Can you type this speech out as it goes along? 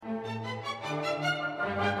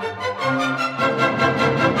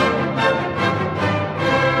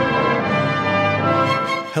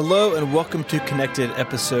Hello and welcome to Connected,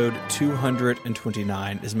 episode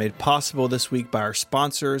 229. It is made possible this week by our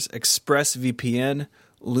sponsors, ExpressVPN,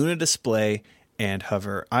 Luna Display, and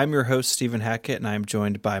Hover. I'm your host, Stephen Hackett, and I'm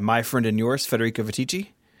joined by my friend and yours, Federico Viticci.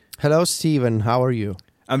 Hello, Stephen. How are you?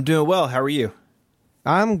 I'm doing well. How are you?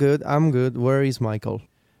 I'm good. Where is Michael?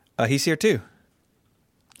 He's here too.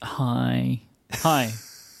 Hi.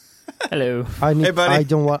 Hello. Hey, buddy.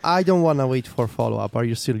 I don't want to wait for follow-up. Are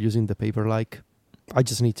you still using the paper like? I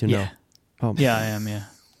just need to know. Oh. Yeah, I am, yeah.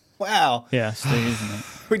 Wow. Yeah, still using it.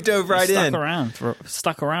 We dove right in.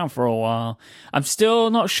 Stuck around for a while. I'm still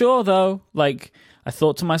not sure, though. Like, I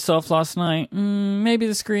thought to myself last night, maybe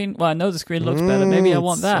the screen... Well, I know the screen looks better. Maybe I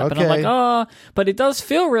want that. Okay. But I'm like, but it does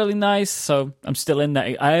feel really nice. So I'm still in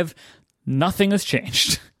that. Nothing has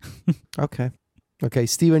changed. Okay,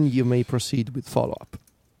 Stephen, you may proceed with follow-up.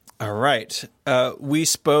 All right. We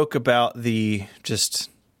spoke about the just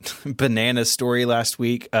banana story last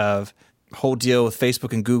week of whole deal with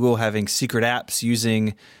Facebook and Google having secret apps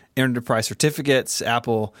using enterprise certificates,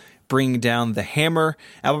 Apple bringing down the hammer.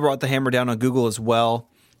 Apple brought the hammer down on Google as well.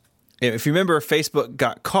 If you remember, Facebook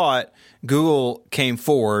got caught. Google came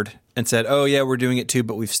forward and said, oh, yeah, we're doing it too,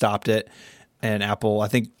 but we've stopped it. And Apple, I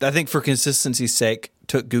think for consistency's sake,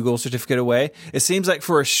 took Google's certificate away. It seems like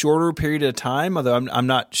for a shorter period of time, although I'm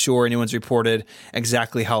not sure anyone's reported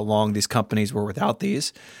exactly how long these companies were without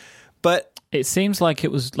these. But it seems like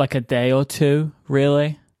it was like a day or two,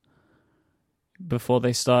 really, before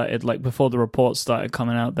they started, like before the reports started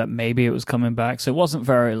coming out that maybe it was coming back. So it wasn't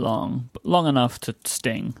very long, but long enough to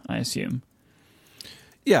sting, I assume.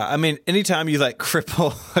 Yeah, I mean, anytime you like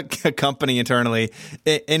cripple a company internally,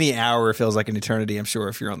 any hour feels like an eternity, I'm sure,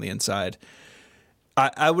 if you're on the inside.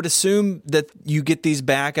 I would assume that you get these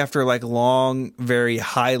back after like long, very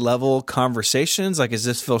high level conversations. Like, is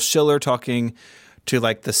this Phil Schiller talking to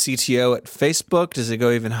like the CTO at Facebook? Does it go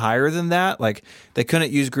even higher than that? Like, they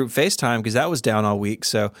couldn't use group FaceTime because that was down all week.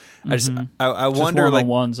 So I wonder, just like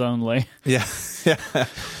one-on-ones only. Yeah.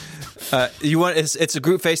 It's a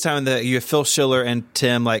group FaceTime that you have Phil Schiller and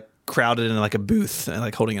Tim like crowded in like a booth and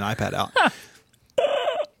like holding an iPad out.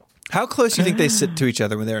 How close do you think they sit to each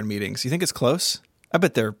other when they're in meetings? You think it's close? I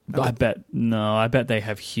bet they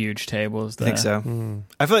have huge tables there. I think so.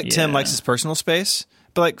 I feel like Tim likes his personal space,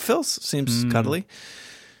 but like Phil seems cuddly.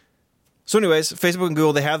 So anyways, Facebook and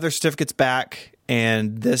Google, they have their certificates back,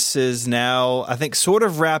 and this is now, I think, sort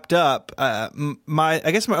of wrapped up. I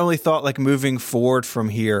guess my only thought, like moving forward from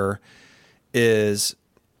here, is,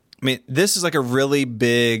 I mean, this is like a really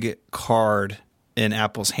big card in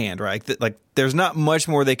Apple's hand, right? Like, there's not much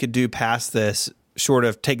more they could do past this, short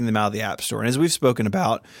of taking them out of the App Store. And as we've spoken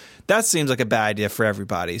about, that seems like a bad idea for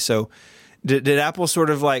everybody. So did Apple sort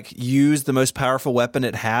of like use the most powerful weapon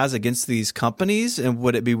it has against these companies? And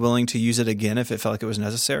would it be willing to use it again if it felt like it was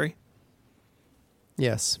necessary?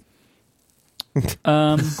 Yes.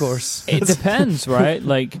 Of course. It depends, right?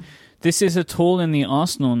 Like, this is a tool in the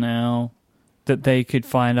arsenal now that they could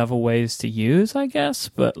find other ways to use, I guess.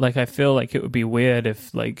 But like, I feel like it would be weird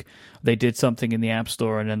if like they did something in the App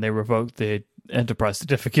Store and then they revoked the enterprise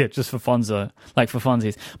certificate just for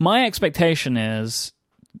funsies. My expectation is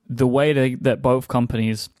the way that both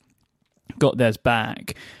companies got theirs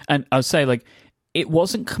back, and I would say like it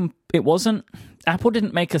wasn't Apple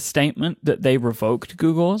didn't make a statement that they revoked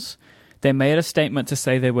Google's. They made a statement to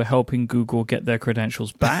say they were helping Google get their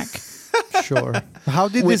credentials back. Sure. How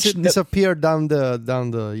did this disappear down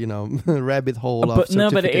the rabbit hole? But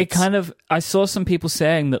it kind of, I saw some people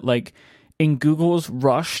saying that like in Google's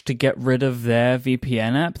rush to get rid of their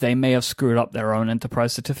VPN app, they may have screwed up their own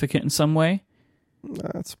enterprise certificate in some way.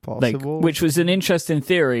 That's possible. Like, which was an interesting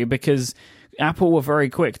theory because Apple were very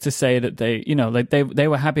quick to say that they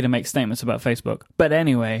were happy to make statements about Facebook. But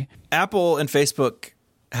anyway, Apple and Facebook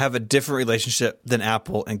have a different relationship than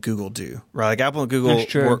Apple and Google do, right? Like Apple and Google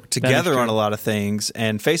work together on a lot of things,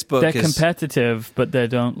 and Facebook they're competitive, but they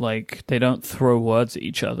don't throw words at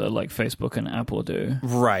each other like Facebook and Apple do.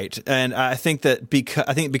 Right. And I think that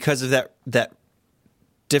because of that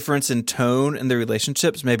difference in tone in their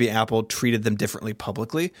relationships, maybe Apple treated them differently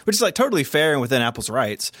publicly, which is like totally fair and within Apple's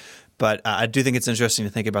rights. But I do think it's interesting to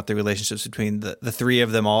think about the relationships between the three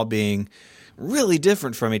of them all being really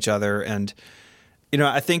different from each other. And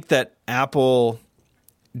I think that Apple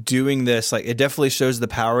doing this, like, it definitely shows the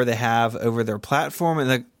power they have over their platform. And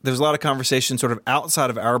like, there's a lot of conversation sort of outside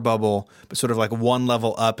of our bubble, but sort of like one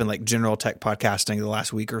level up in like general tech podcasting the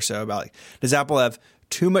last week or so about like, does Apple have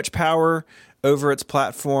too much power over its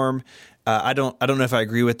platform? I don't know if I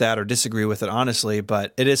agree with that or disagree with it, honestly,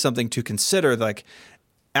 but it is something to consider. Like,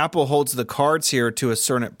 Apple holds the cards here to a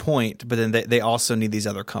certain point, but then they also need these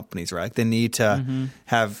other companies, right? They need to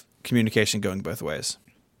have communication going both ways.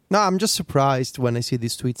 No, I'm just surprised when I see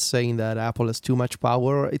these tweets saying that Apple has too much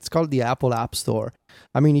power. It's called the Apple App Store.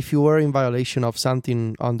 I mean, if you were in violation of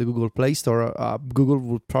something on the Google Play Store, Google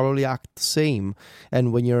would probably act the same.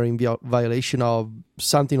 And when you're in violation of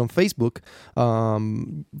something on Facebook,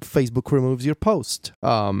 Facebook removes your post.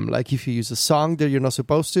 Like if you use a song that you're not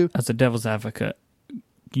supposed to. As a devil's advocate,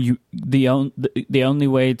 the only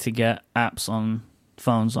way to get apps on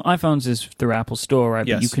phones, on iPhones, is through Apple Store, right?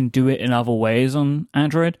 Yes. But you can do it in other ways on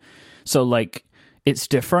Android. So like it's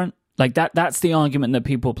different. Like that's the argument that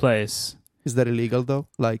people place. Is that illegal though?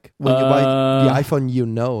 Like when you buy the iPhone, you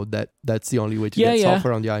know that's the only way to get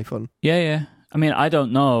software on the iPhone. Yeah. I mean, I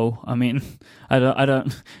don't know. I mean, I don't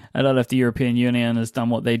know if the European Union has done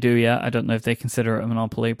what they do yet. I don't know if they consider it a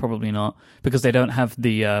monopoly. Probably not, because they don't have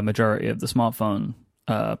the majority of the smartphone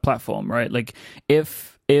platform, right? Like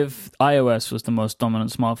if iOS was the most dominant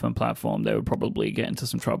smartphone platform, they would probably get into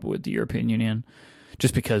some trouble with the European Union,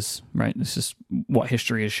 just because, right? This is what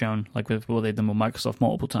history has shown. Like they've done with Microsoft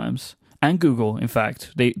multiple times. And Google, in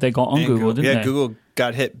fact. They got on Google, didn't they? Yeah, Google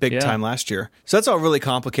got hit big time last year. So that's all really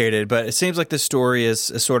complicated, but it seems like this story is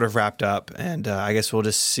sort of wrapped up, and I guess we'll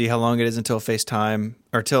just see how long it is until Facebook,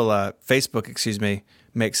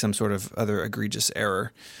 makes some sort of other egregious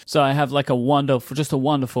error. So I have like a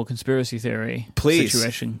wonderful conspiracy theory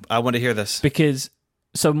situation. I want to hear this. Because,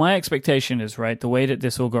 so my expectation is, right, the way that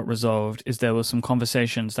this all got resolved is there was some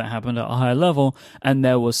conversations that happened at a higher level, and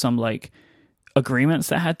there was some like agreements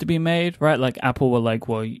that had to be made, right? Like Apple were like,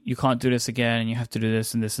 well, you can't do this again, and you have to do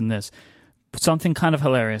this and this and this. Something kind of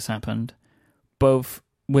hilarious happened, both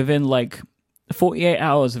within like 48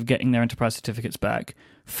 hours of getting their enterprise certificates back.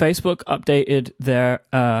 Facebook updated their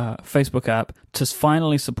Facebook app to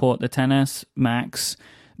finally support the XS Max,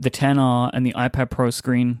 the XR, and the iPad Pro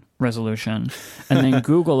screen resolution. And then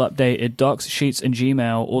Google updated Docs, Sheets, and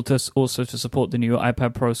Gmail also to support the new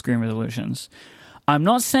iPad Pro screen resolutions. I'm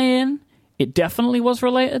not saying it definitely was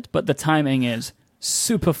related, but the timing is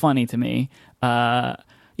super funny to me.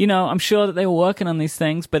 I'm sure that they were working on these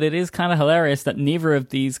things, but it is kind of hilarious that neither of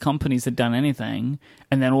these companies had done anything,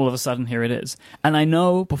 and then all of a sudden here it is. And I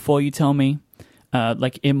know, before you tell me,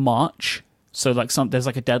 like in March, so like there's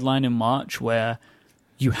like a deadline in March where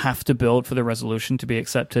you have to build for the resolution to be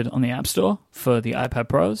accepted on the App Store for the iPad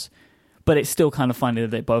Pros, but it's still kind of funny that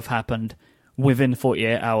they both happened within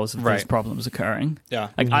 48 hours of these problems occurring. Yeah.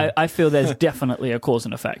 Like I feel there's definitely a cause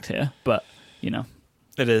and effect here, but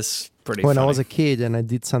it is pretty when funny. I was a kid and I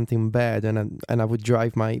did something bad and I would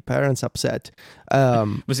drive my parents upset.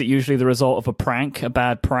 Was it usually the result of a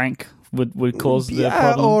bad prank would cause the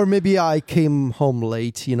problem? Or maybe I came home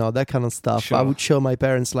late, that kind of stuff. Sure. I would show my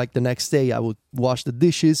parents like the next day I would wash the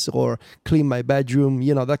dishes or clean my bedroom,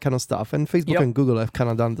 that kind of stuff. And Facebook and Google have kind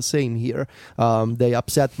of done the same here. They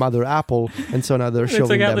upset Mother Apple, and so now they're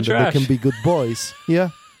showing them that they can be good boys. Yeah.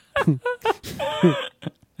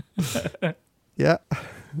 Yeah.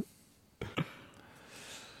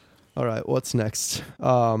 All right, what's next?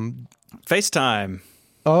 FaceTime.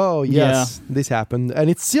 Oh, yes, this happened. And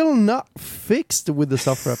it's still not fixed with the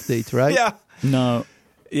software update, right? Yeah. No.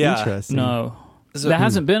 Yeah. Interesting. No. There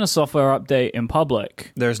hasn't been a software update in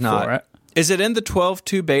public. There's not. Is it in the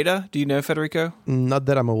 12.2 beta? Do you know, Federico? Not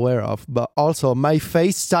that I'm aware of, but also my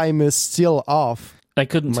FaceTime is still off. They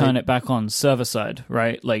couldn't turn it back on server side,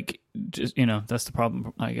 right? Like, just, that's the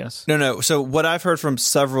problem, I guess. No. So what I've heard from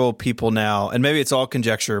several people now, and maybe it's all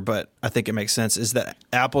conjecture, but I think it makes sense, is that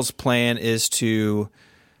Apple's plan is to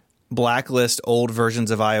blacklist old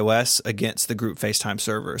versions of iOS against the group FaceTime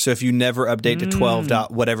server. So if you never update to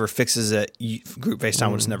 12. Whatever fixes it, group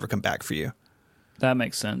FaceTime will just never come back for you. That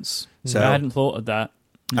makes sense. So I hadn't thought of that.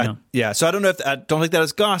 So I don't know I don't think that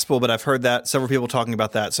is gospel, but I've heard that several people talking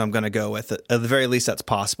about that, so I'm going to go with it. At the very least, that's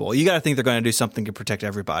possible. You got to think they're going to do something to protect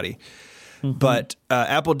everybody. Mm-hmm. But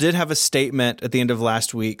Apple did have a statement at the end of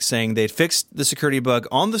last week saying they'd fixed the security bug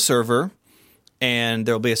on the server, and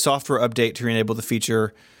there will be a software update to enable the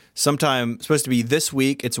feature sometime, supposed to be this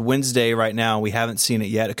week. It's Wednesday right now. We haven't seen it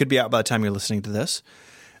yet. It could be out by the time you're listening to this.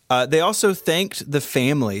 They also thanked the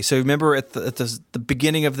family. So remember at the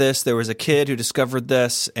beginning of this, there was a kid who discovered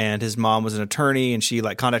this, and his mom was an attorney, and she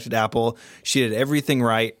contacted Apple. She did everything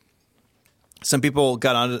right. Some people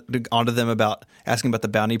got onto them about asking about the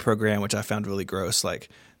bounty program, which I found really gross. Like,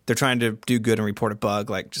 they're trying to do good and report a bug.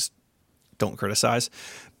 Like, just don't criticize.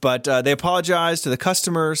 But they apologized to the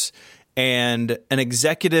customers, and an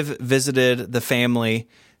executive visited the family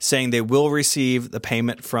saying they will receive the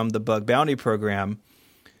payment from the bug bounty program.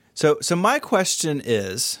 So my question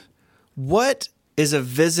is, what is a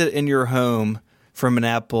visit in your home from an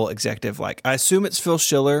Apple executive like? I assume it's Phil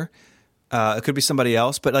Schiller. It could be somebody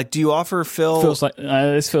else, but like, do you offer Phil?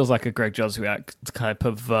 This feels like a Greg Joswiak type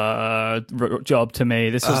of job to me.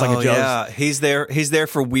 This feels like a job. Yeah, he's there. He's there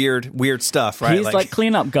for weird stuff, right? He's like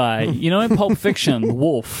cleanup guy. You know, in Pulp Fiction,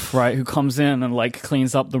 Wolf, right? Who comes in and like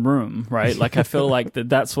cleans up the room, right? Like, I feel like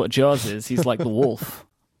that's what Jaws is. He's like the wolf.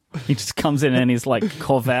 He just comes in and he's like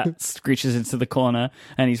Corvette screeches into the corner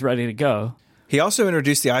and he's ready to go. He also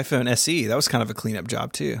introduced the iPhone SE. That was kind of a cleanup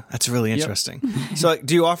job too. That's really interesting. So, like,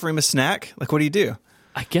 do you offer him a snack? Like, what do you do?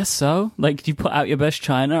 I guess so. Like, do you put out your best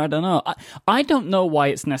china? I don't know. I don't know why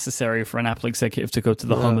it's necessary for an Apple executive to go to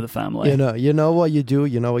the home of the family. You know what you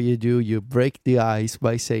do? You break the ice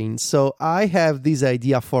by saying, so I have this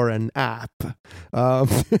idea for an app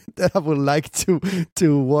that I would like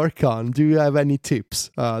to work on. Do you have any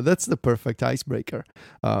tips? That's the perfect icebreaker.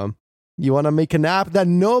 You want to make an app that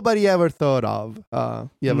nobody ever thought of.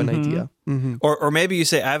 You have an idea. Mm-hmm. Or maybe you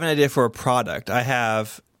say, I have an idea for a product. I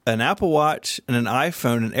have an Apple Watch and an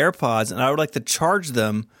iPhone and AirPods, and I would like to charge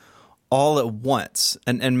them all at once.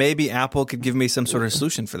 And maybe Apple could give me some sort of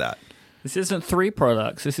solution for that. This isn't 3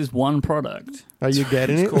 products. This is 1 product. Are you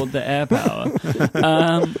getting it? It's called the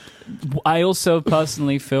AirPower. I also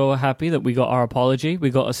personally feel happy that we got our apology.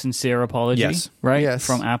 We got a sincere apology, right? Yes.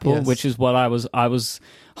 From Apple, which is what I was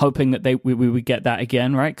hoping that we would get that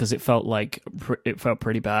again, right? Because it felt like it felt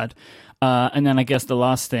pretty bad. And then I guess the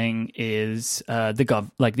last thing is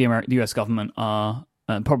the U.S. government are,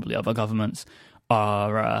 and probably other governments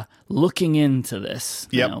are looking into this.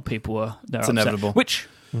 Yep. You know, people are it's inevitable. Which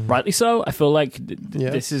rightly so. I feel like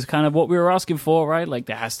this is kind of what we were asking for, right? Like,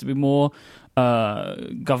 there has to be more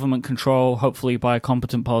government control, hopefully by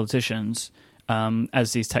competent politicians,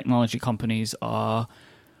 as these technology companies are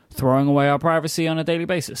throwing away our privacy on a daily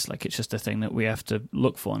basis. Like, it's just a thing that we have to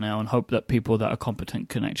look for now and hope that people that are competent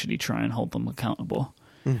can actually try and hold them accountable.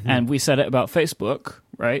 Mm-hmm. And we said it about Facebook,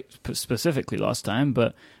 right, specifically last time,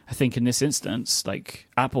 but I think in this instance, like,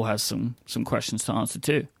 Apple has some questions to answer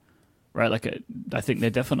too, right? Like, I think they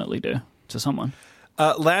definitely do to someone.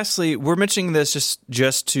 Lastly, we're mentioning this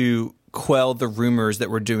just to quell the rumors that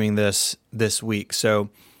we're doing this week. So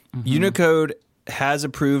Unicode has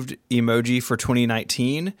approved emoji for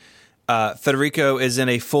 2019. Federico is in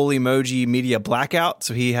a full emoji media blackout,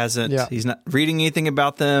 so he's not reading anything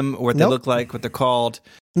about them or what they look like, what they're called.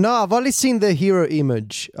 No, I've only seen the hero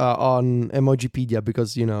image on Emojipedia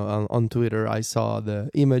because, you know, on Twitter I saw the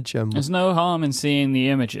image. There's no harm in seeing the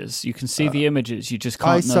images. You can see the images, you just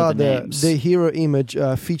can't know the names. The hero image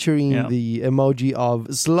featuring the emoji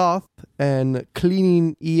of sloth and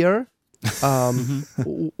cleaning ear. That's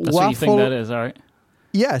what you think that is, all right?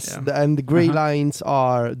 Yes, and the gray lines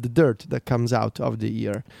are the dirt that comes out of the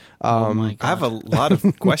ear. Oh my God. I have a lot of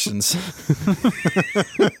questions.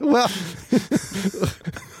 Well,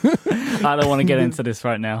 I don't want to get into this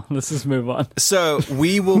right now. Let's just move on. So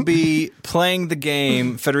we will be playing the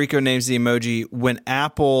game Federico Names the Emoji when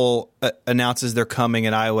Apple announces they're coming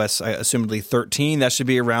in iOS, assumedly 13. That should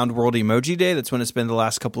be around World Emoji Day. That's when it's been the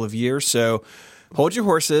last couple of years. So hold your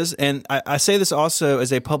horses. And I say this also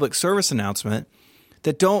as a public service announcement,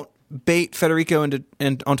 that don't bait Federico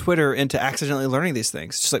on Twitter into accidentally learning these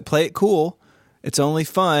things. Just like, play it cool. It's only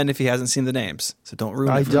fun if he hasn't seen the names. So don't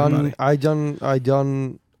ruin it for everybody. I don't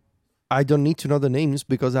need to know the names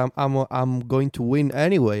because I'm going to win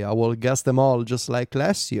anyway. I will guess them all just like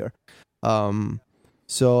last year.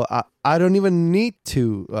 So I don't even need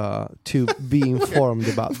to be informed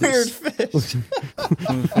about this. Weird fish.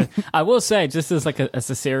 I will say, just as as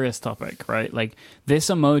a serious topic, right? Like, this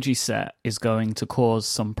emoji set is going to cause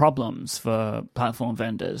some problems for platform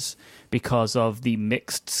vendors because of the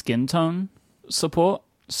mixed skin tone support.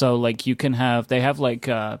 So, like, they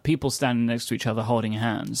have people standing next to each other holding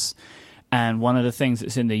hands. And one of the things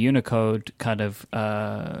that's in the Unicode kind of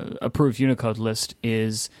approved Unicode list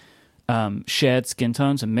is shared skin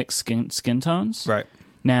tones and mixed skin tones. Right.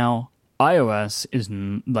 Now, iOS is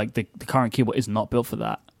the current keyboard is not built for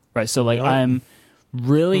that. Right. So I'm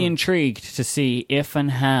really intrigued to see if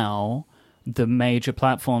and how the major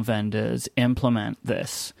platform vendors implement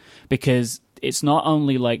this, because it's not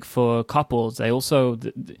only like for couples. They also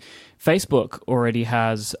Facebook already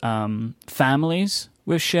has families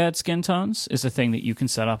with shared skin tones is a thing that you can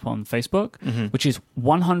set up on Facebook, which is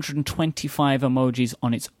 125 emojis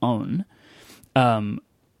on its own.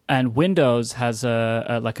 And Windows has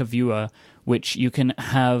a viewer which you can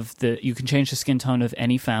change the skin tone of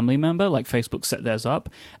any family member, like Facebook set theirs up,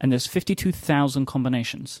 and there's 52,000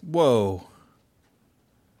 combinations. Whoa.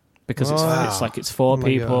 Because it's 4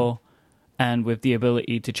 people. and with the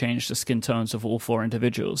ability to change the skin tones of all 4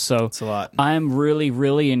 individuals. So It's a lot. I'm really,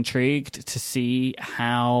 really intrigued to see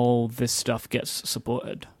how this stuff gets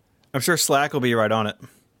supported. I'm sure Slack will be right on it.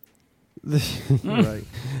 Right.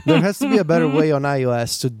 There has to be a better way on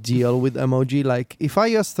iOS to deal with emoji. Like if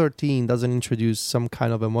iOS 13 doesn't introduce some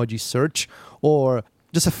kind of emoji search or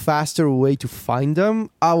just a faster way to find them,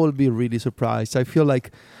 I will be really surprised. I feel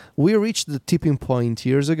like we reached the tipping point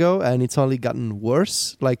years ago and it's only gotten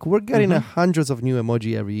worse. Like we're getting hundreds of new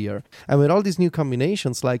emoji every year. And with all these new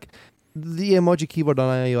combinations, like the emoji keyboard on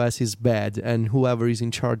iOS is bad and whoever is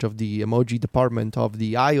in charge of the emoji department of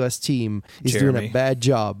the iOS team is doing Jeremy. a bad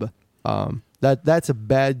job. That's a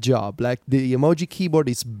bad job. Like the emoji keyboard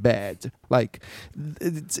is bad. Like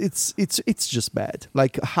it's just bad.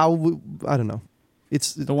 Like I don't know.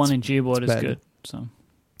 It's The one in Gboard is bad. good. So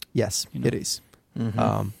Yes, you know. it is.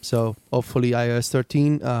 So hopefully iOS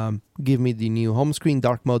 13 give me the new home screen,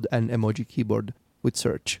 dark mode, and emoji keyboard with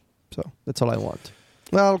search. So that's all I want.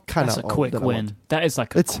 Well, kind of that's a quick win. That is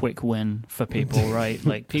like a It's- quick win for people, right?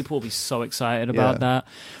 Like people will be so excited about Yeah. that.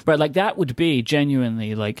 Right, like that would be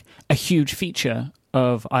genuinely like a huge feature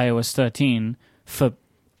of iOS 13 for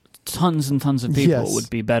tons and tons of people. Yes. Would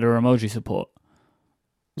be better emoji support.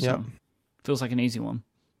 Yeah. So, feels like an easy one.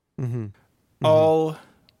 All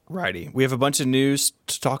righty. We have a bunch of news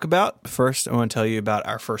to talk about. First, I want to tell you about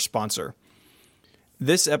our first sponsor.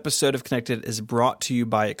 This episode of Connected is brought to you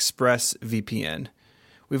by ExpressVPN.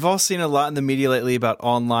 We've all seen a lot in the media lately about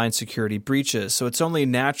online security breaches, so it's only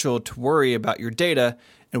natural to worry about your data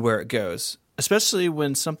and where it goes, especially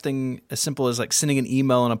when something as simple as like sending an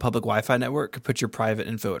email on a public Wi-Fi network could put your private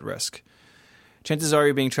info at risk. Chances are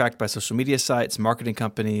you're being tracked by social media sites, marketing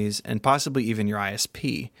companies, and possibly even your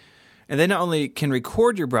ISP. And they not only can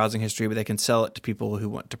record your browsing history, but they can sell it to people who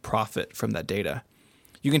want to profit from that data.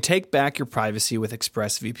 You can take back your privacy with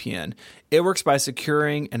ExpressVPN. It works by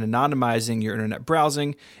securing and anonymizing your internet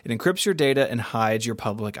browsing. It encrypts your data and hides your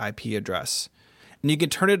public IP address. And you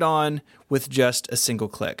can turn it on with just a single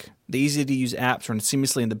click. The easy-to-use apps run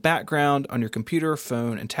seamlessly in the background on your computer,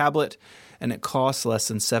 phone, and tablet, and it costs less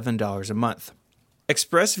than $7 a month.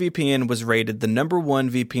 ExpressVPN was rated the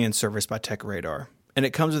 #1 VPN service by TechRadar, and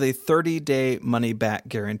it comes with a 30-day money-back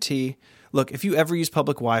guarantee. Look, if you ever use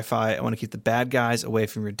public Wi-Fi and want to keep the bad guys away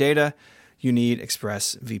from your data, you need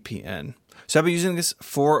ExpressVPN. So I've been using this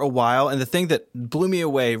for a while, and the thing that blew me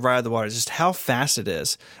away right out of the water is just how fast it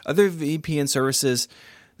is. Other VPN services,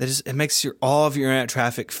 it makes all of your internet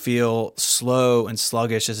traffic feel slow and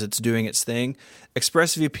sluggish as it's doing its thing.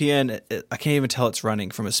 ExpressVPN, I can't even tell it's running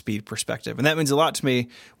from a speed perspective, and that means a lot to me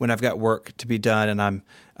when I've got work to be done and I'm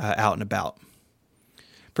out and about.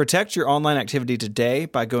 Protect your online activity today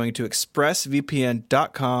by going to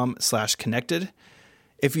expressvpn.com/connected.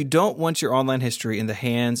 If you don't want your online history in the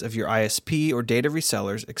hands of your ISP or data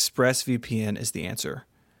resellers, ExpressVPN is the answer.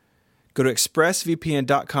 Go to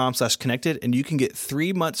expressvpn.com/connected and you can get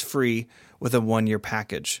 3 months free with a 1-year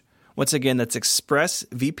package. Once again, that's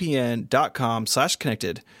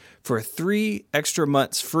expressvpn.com/connected for 3 extra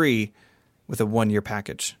months free with a 1-year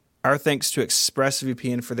package. Our thanks to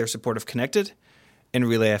ExpressVPN for their support of Connected and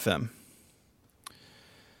Relay FM.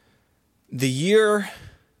 The year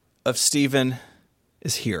of Stephen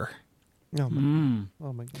is here. Oh my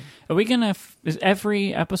god. Are we gonna? Is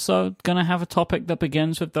every episode gonna have a topic that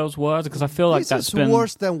begins with those words? Because I feel like This that's is been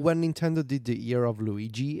worse than when Nintendo did the year of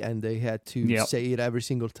Luigi and they had to Yep. say it every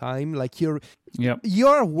single time. Like Yep.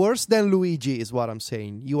 you're worse than Luigi is what I'm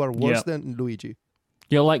saying. You are worse Yep. than Luigi.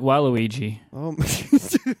 You're like Waluigi. Oh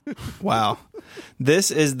Wow. This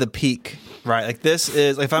is the peak, right? Like this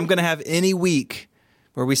is, if I'm going to have any week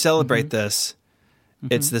where we celebrate this,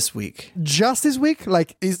 it's this week. just this week?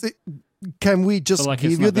 Like is it can we just Feel like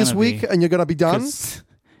it's give you not this gonna week be. and you're gonna be done? 'Cause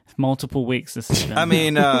multiple weeks this has been. I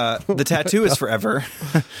mean, the tattoo is forever.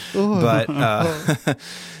 But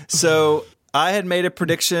so I had made a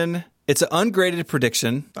prediction. It's an ungraded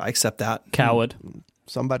prediction. I accept that. Coward.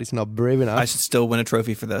 Somebody's not brave enough. I should still win a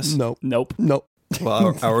trophy for this. No. Nope. No.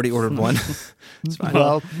 Well, I already ordered one. It's fine.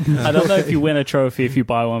 Well, I don't know if you win a trophy if you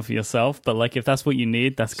buy one for yourself, but like if that's what you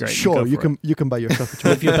need, that's great. sure, Go you for can you can buy yourself a it. trophy.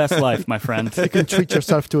 Live your best life, my friend. You can treat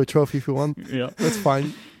yourself to a trophy if you want. Yeah. That's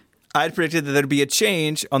fine. I had predicted that there'd be a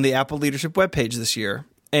change on the Apple leadership webpage this year.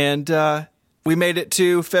 And we made it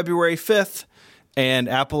to February 5th, and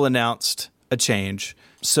Apple announced a change.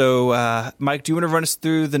 So, Mike, do you want to run us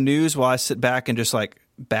through the news while I sit back and just like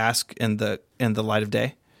bask in the light of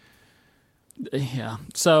day? Yeah.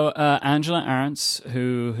 So Angela Ahrendts,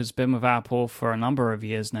 who has been with Apple for a number of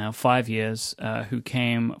years now, 5 years, who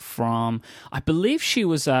came from, I believe she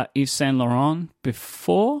was at Yves Saint Laurent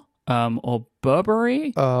before or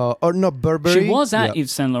Burberry. Or no, Burberry. She was at Yeah.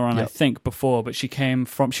 Yves Saint Laurent, I think, before, but she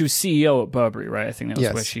was CEO at Burberry, right? I think that was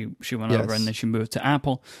Yes. where she went Yes. over, and then she moved to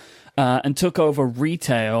Apple. And took over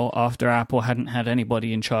retail after Apple hadn't had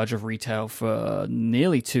anybody in charge of retail for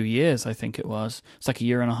nearly 2 years, I think it was. It's like a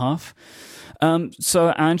year and a half. So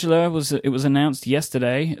Angela it was announced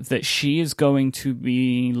yesterday that she is going to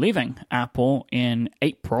be leaving Apple in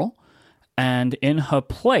April. And in her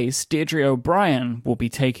place, Deirdre O'Brien will be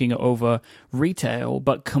taking over retail,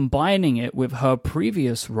 but combining it with her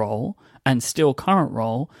previous role and still current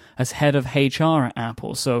role as head of HR at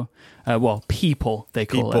Apple. So, people, they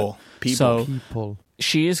call it. People. So People.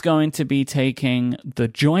 she is going to be taking the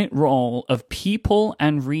joint role of people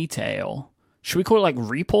and retail. Should we call it like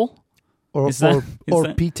Reple? Or Is that- or, is or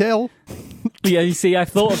that- P-tail. Yeah, you see, I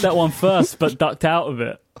thought of that one first, but ducked out of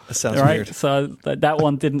it. That sounds Right, weird. so that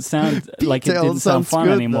one didn't sound like it Detail didn't sound sounds fun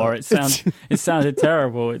good, anymore. though. It sounded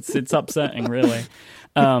terrible. It's upsetting, really.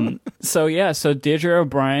 So Deirdre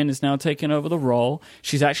O'Brien is now taking over the role.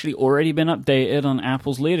 She's actually already been updated on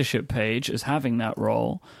Apple's leadership page as having that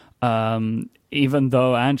role. Even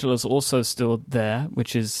though Angela's also still there,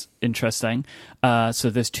 which is interesting. So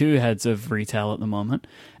there's two heads of retail at the moment.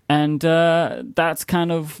 And that's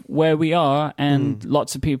kind of where we are. And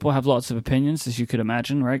lots of people have lots of opinions, as you could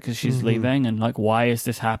imagine, right? Because she's leaving, and like, why is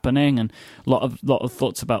this happening? And a lot of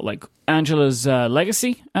thoughts about like Angela's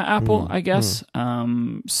legacy at Apple, I guess.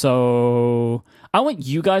 So I want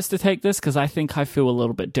you guys to take this because I think I feel a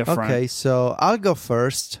little bit different. Okay, so I'll go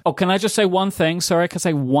first. Oh, can I just say one thing? Sorry, can I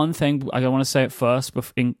say one thing? I don't want to say it first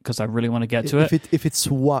because I really want to get to it. If it's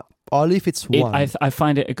one, only if it's one. I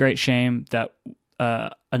find it a great shame that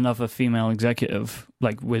another female executive,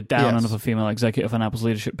 like we're down Yes. another female executive on Apple's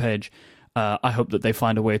leadership page. I hope that they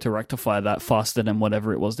find a way to rectify that faster than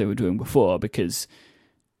whatever it was they were doing before, because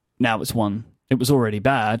now it's one. It was already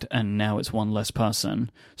bad, and now it's one less person.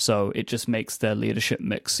 So it just makes their leadership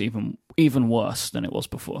mix even worse than it was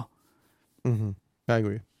before. I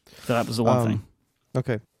agree. So that was the one thing.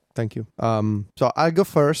 Okay, thank you. So I'll go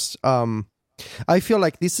first. I feel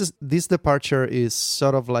like this departure is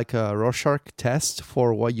sort of like a Rorschach test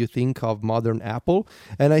for what you think of modern Apple,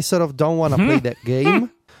 and I sort of don't want to play that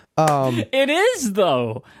game. It is,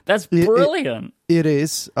 though. That's brilliant. It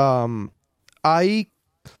is.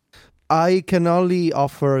 I can only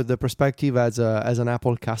offer the perspective as an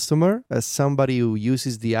Apple customer, as somebody who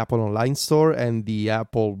uses the Apple Online Store and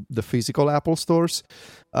the physical Apple stores.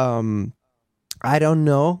 I don't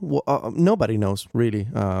know. Nobody knows really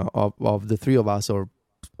of the three of us or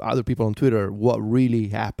other people on Twitter what really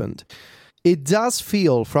happened. It does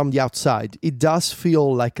feel from the outside. It does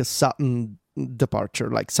feel like a sudden departure,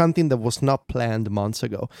 like something that was not planned months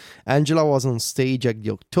ago. Angela was on stage at the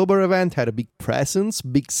October event, had a big presence,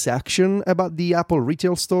 big section about the Apple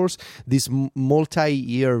retail stores, this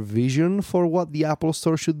multi-year vision for what the Apple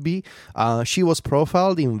Store should be. She was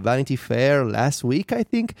profiled in Vanity Fair last week, I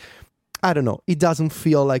think. I don't know. It doesn't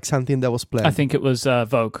feel like something that was planned. I think it was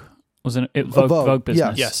Vogue. Wasn't it? Vogue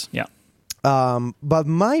business. Yes. Yeah. But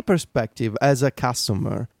my perspective as a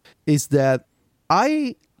customer is that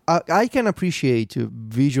I can appreciate,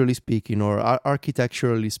 visually speaking or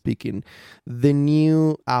architecturally speaking, the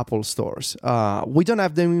new Apple stores. We don't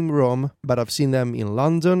have them in Rome, but I've seen them in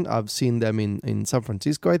London. I've seen them in San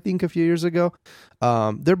Francisco, I think, a few years ago.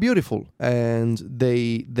 They're beautiful, and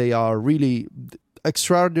they are really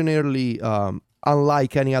extraordinarily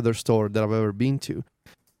unlike any other store that I've ever been to.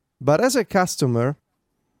 But as a customer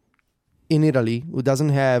in Italy who doesn't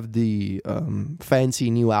have the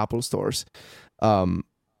fancy new Apple stores,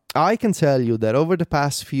 I can tell you that over the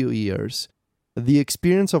past few years, the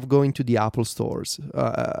experience of going to the Apple stores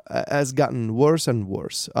has gotten worse and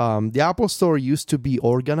worse. The Apple store used to be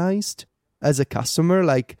organized as a customer.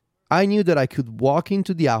 Like, I knew that I could walk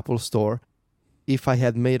into the Apple store if I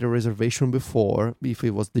had made a reservation before, if it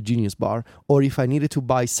was the Genius Bar, or if I needed to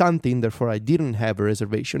buy something, therefore I didn't have a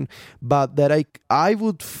reservation, but that I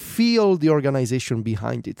would feel the organization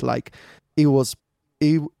behind it. Like, it was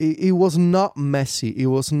not messy. It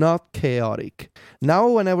was not chaotic. Now,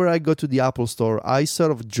 whenever I go to the Apple Store, I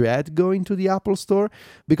sort of dread going to the Apple Store,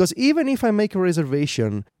 because even if I make a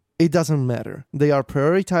reservation, it doesn't matter. They are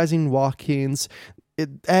prioritizing walk-ins.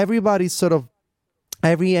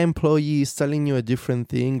 Every employee is telling you a different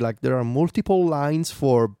thing. Like, there are multiple lines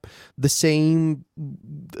for the same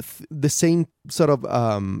sort of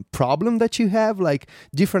problem that you have. Like,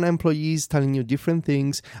 different employees telling you different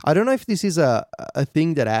things. I don't know if this is a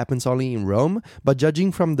thing that happens only in Rome, but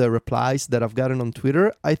judging from the replies that I've gotten on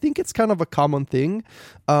Twitter, I think it's kind of a common thing.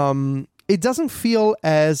 It doesn't feel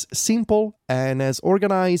as simple and as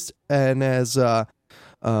organized and as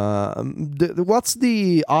what's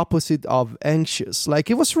the opposite of anxious? Like,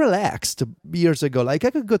 it was relaxed years ago. Like,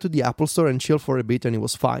 I could go to the Apple Store and chill for a bit and it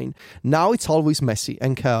was fine. Now it's always messy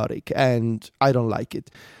and chaotic, and I don't like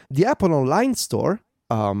it. The Apple Online Store,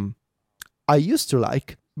 I used to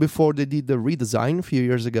like before they did the redesign a few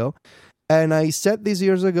years ago. And I said this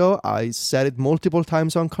years ago, I said it multiple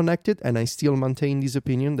times on Connected, and I still maintain this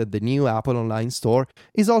opinion that the new Apple Online Store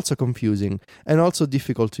is also confusing and also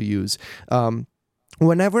difficult to use.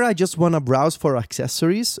 Whenever I just want to browse for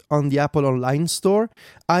accessories on the Apple Online Store,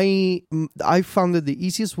 I found that the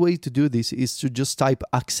easiest way to do this is to just type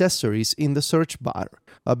accessories in the search bar,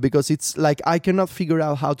 because it's like I cannot figure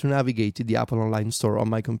out how to navigate to the Apple Online Store on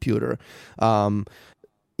my computer.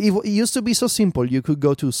 It used to be so simple. You could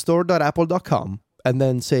go to store.apple.com and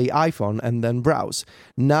then say iPhone and then browse.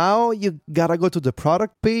 Now you gotta go to the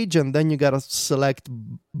product page and then you gotta select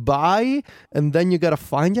buy and then you gotta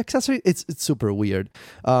find the accessory. It's super weird.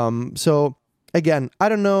 So again, I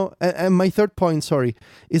don't know. And my third point,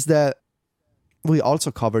 is that we also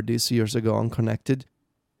covered this years ago on Connected.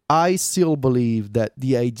 I still believe that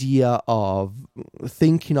the idea of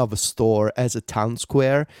thinking of a store as a town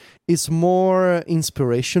square is more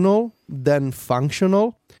inspirational than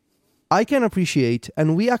functional. I can appreciate,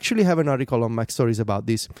 and we actually have an article on Mac Stories about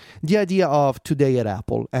this, the idea of Today at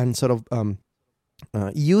Apple and sort of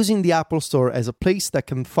using the Apple Store as a place that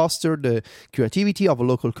can foster the creativity of a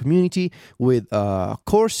local community with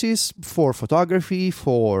courses for photography,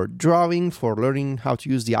 for drawing, for learning how to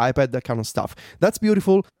use the iPad, that kind of stuff. That's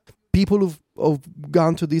beautiful. People who've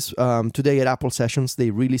gone to this Today at Apple sessions, they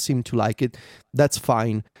really seem to like it. That's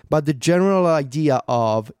fine. But the general idea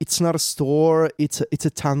of it's not a store, it's a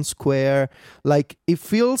town square, like it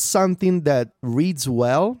feels something that reads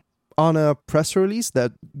well on a press release,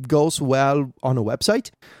 that goes well on a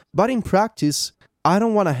website. But in practice, I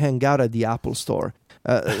don't want to hang out at the Apple Store.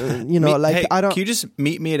 Hey, I don't. Can you just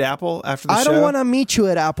meet me at Apple after the show? I don't want to meet you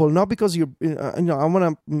at Apple, not because you're. I want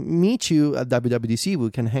to meet you at WWDC. We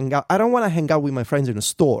can hang out. I don't want to hang out with my friends in a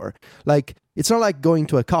store. Like, it's not like going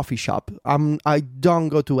to a coffee shop. I don't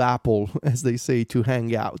go to Apple, as they say, to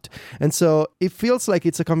hang out. And so it feels like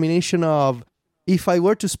it's a combination of. If I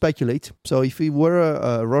were to speculate, so if it were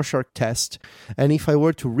a Rorschach test, and if I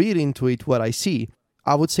were to read into it what I see,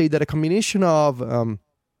 I would say that a combination of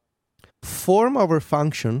form over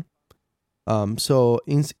function, so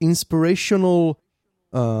inspirational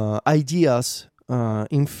ideas,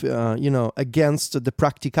 against the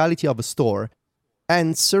practicality of a store,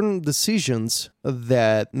 and certain decisions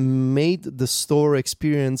that made the store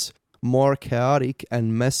experience more chaotic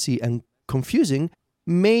and messy and confusing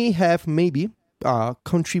may have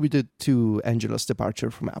contributed to Angela's departure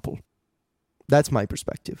from Apple. That's my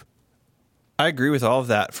perspective. I agree with all of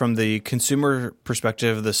that. From the consumer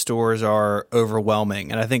perspective, the stores are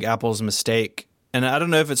overwhelming, and I think Apple's mistake, and I don't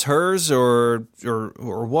know if it's hers or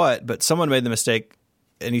what, but someone made the mistake,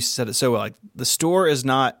 and you said it so well, like, the store is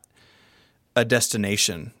not a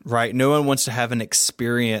destination, right? No one wants to have an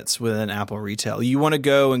experience within Apple retail. You want to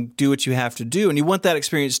go and do what you have to do, and you want that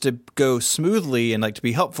experience to go smoothly and like to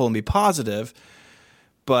be helpful and be positive,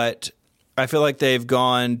 but I feel like they've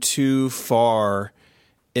gone too far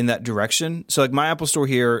in that direction. So like my Apple Store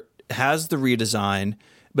here has the redesign,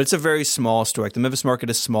 but it's a very small store. Like the Memphis market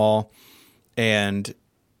is small, and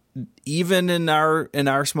even in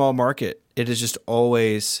our small market, it is just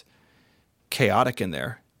always chaotic in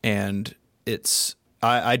there. And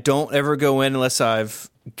I don't ever go in unless I've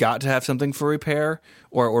got to have something for repair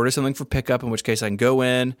or order something for pickup, in which case I can go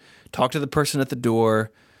in, talk to the person at the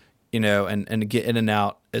door, and get in and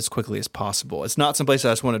out as quickly as possible. It's not someplace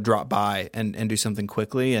I just want to drop by and do something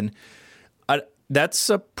quickly. And that's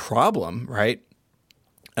a problem, right?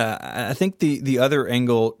 I think the other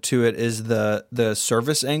angle to it is the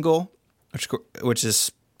service angle, which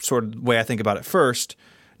is sort of the way I think about it first.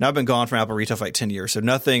 Now, I've been gone from Apple retail for like 10 years, so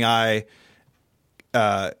nothing I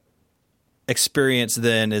experienced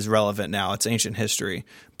then is relevant now. It's ancient history.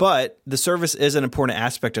 But the service is an important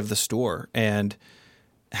aspect of the store, and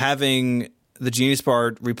having the Genius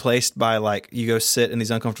Bar replaced by, like, you go sit in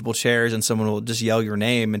these uncomfortable chairs and someone will just yell your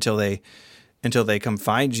name until they come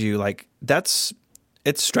find you, like, it's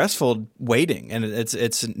stressful waiting, and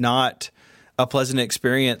it's not a pleasant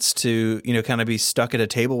experience to, kind of be stuck at a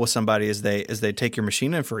table with somebody as they take your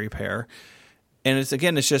machine in for repair. And it's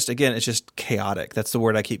just chaotic. That's the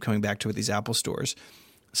word I keep coming back to with these Apple stores.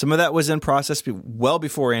 Some of that was in process well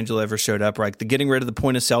before Angela ever showed up, like the getting rid of the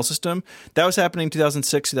point of sale system. That was happening in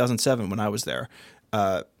 2006, 2007 when I was there.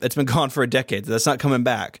 It's been gone for a decade. That's not coming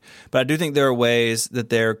back. But I do think there are ways that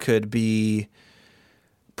there could be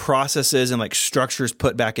processes and like structures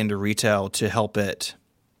put back into retail to help it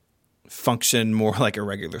function more like a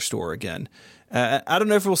regular store again. I don't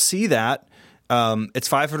know if we'll see that. It's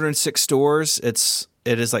 506 stores.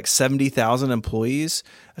 It is like 70,000 employees.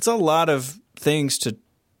 It's a lot of things to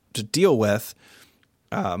deal with.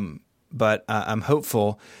 But I'm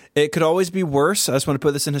hopeful. It could always be worse. I just want to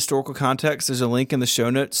put this in historical context. There's a link in the show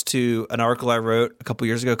notes to an article I wrote a couple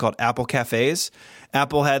years ago called Apple Cafes.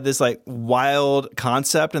 Apple had this like wild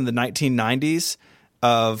concept in the 1990s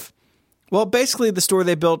of, well, basically the store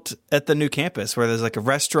they built at the new campus where there's like a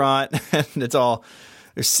restaurant and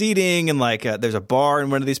there's seating and like there's a bar in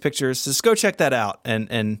one of these pictures. So just go check that out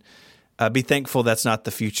and be thankful that's not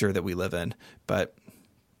the future that we live in. But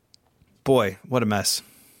boy, what a mess.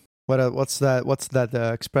 What's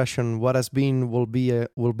that expression? What has been will be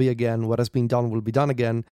again. What has been done will be done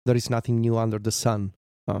again. There is nothing new under the sun.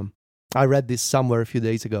 I read this somewhere a few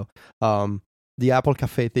days ago. The Apple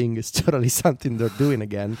Cafe thing is totally something they're doing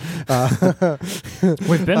again.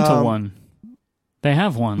 We've been to one. They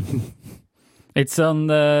have one. It's on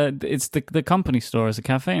the company store as a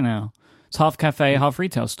cafe now. It's half cafe, half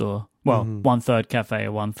retail store. Well, 1/3 cafe,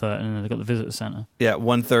 1/3, and then they've got the visitor center. Yeah,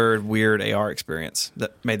 1/3 weird AR experience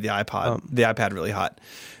that made the iPad really hot.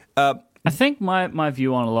 I think my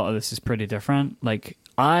view on a lot of this is pretty different. Like,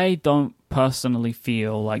 I don't personally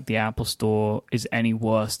feel like the Apple Store is any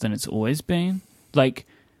worse than it's always been. Like,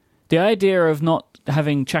 the idea of not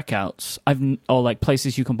having checkouts or like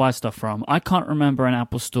places you can buy stuff from, I can't remember an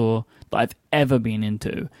Apple Store that I've ever been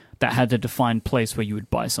into that had a defined place where you would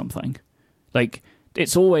buy something. Like,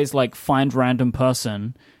 it's always like find random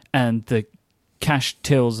person and the cash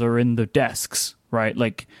tills are in the desks, right?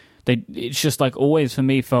 Like, it's just like always for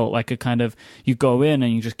me felt like a kind of, you go in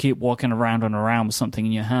and you just keep walking around and around with something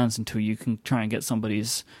in your hands until you can try and get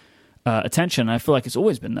somebody's attention. I feel like it's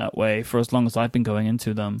always been that way for as long as I've been going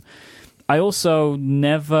into them. I also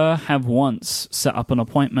never have once set up an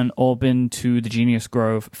appointment or been to the Genius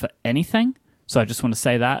Grove for anything. So I just want to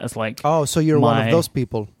say that as like, oh, so you're one of those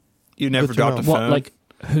people. You never dropped a phone? What, like,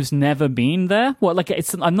 who's never been there? Well, like,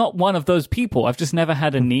 I'm not one of those people. I've just never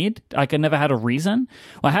had a need. Like, I never had a reason.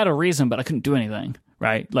 Well, I had a reason, but I couldn't do anything,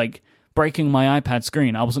 right? Like, breaking my iPad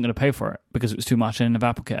screen, I wasn't going to pay for it because it was too much in of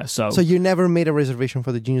AppleCare. So you never made a reservation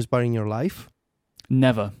for the Genius Bar in your life?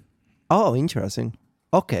 Never. Oh, interesting.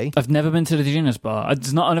 Okay. I've never been to the Genius Bar.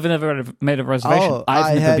 I've never made a reservation. Oh, I've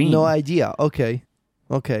I never had been. no idea. Okay.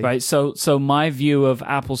 Right. So my view of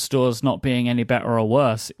Apple stores not being any better or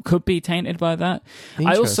worse could be tainted by that.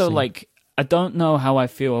 I also I don't know how I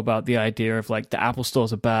feel about the idea of like the Apple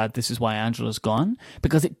stores are bad. This is why Angela's gone,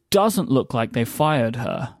 because it doesn't look like they fired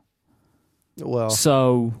her. Well,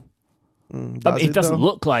 so it doesn't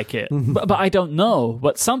look like it, but I don't know.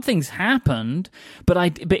 But something's happened.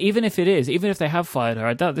 But even if they have fired her,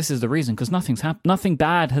 I doubt this is the reason, because nothing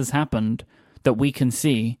bad has happened that we can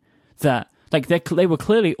see. That like they were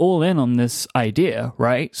clearly all in on this idea,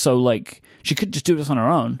 right? So like she could just do this on her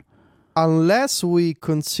own, unless we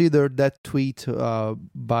consider that tweet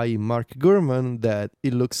by Mark Gurman that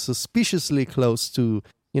it looks suspiciously close to,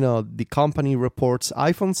 the company reports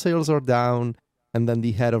iPhone sales are down, and then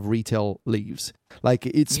the head of retail leaves. Like,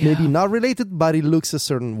 it's maybe not related, but it looks a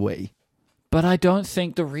certain way. But I don't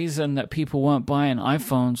think the reason that people weren't buying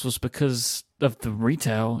iPhones was because of the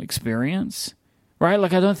retail experience, right?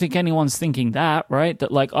 Like, I don't think anyone's thinking that, right?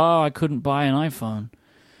 That like, oh, I couldn't buy an iPhone.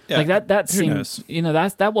 Yeah, like that seems,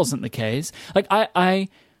 that wasn't the case. Like, I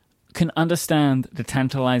can understand the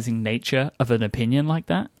tantalizing nature of an opinion like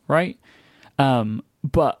that, right?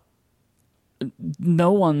 But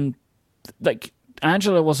no one, like,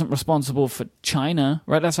 Angela wasn't responsible for China,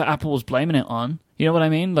 right? That's what Apple was blaming it on. You know what I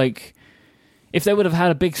mean? Like, if they would have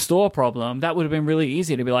had a big store problem, that would have been really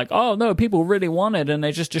easy to be like, oh, no, people really want it, and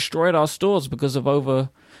they just destroyed our stores because of over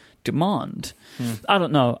demand. I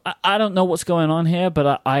don't know. I don't know what's going on here,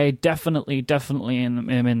 but I definitely am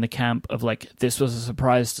in the camp of, like, this was a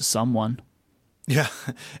surprise to someone. Yeah.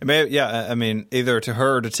 I mean, either to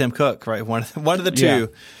her or to Tim Cook, right? One of the two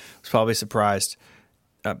was probably surprised.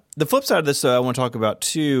 The flip side of this, though, I want to talk about,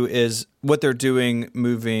 too, is what they're doing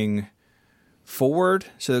moving forward.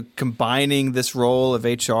 So combining this role of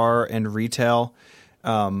HR and retail.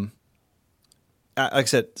 Like I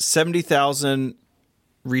said, 70,000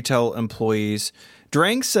 retail employees. Dr.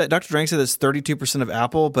 Drang said that's 32% of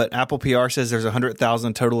Apple, but Apple PR says there's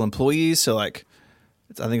 100,000 total employees. So, like,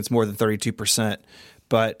 I think it's more than 32%.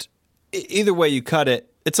 But either way you cut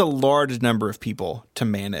it, it's a large number of people to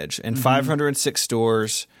manage. And 506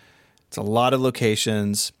 stores, it's a lot of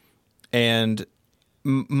locations. And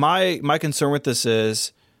my concern with this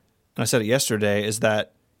is, and I said it yesterday, is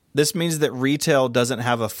that this means that retail doesn't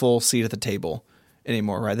have a full seat at the table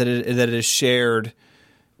anymore, right? That it is shared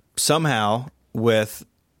somehow with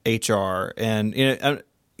HR. And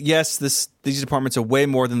yes, these departments are way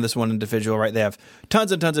more than this one individual, right? They have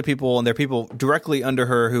tons and tons of people, and they're people directly under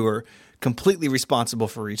her who are completely responsible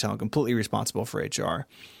for retail, completely responsible for HR.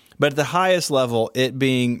 But at the highest level, it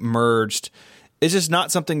being merged is just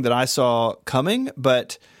not something that I saw coming.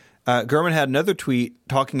 But Gurman had another tweet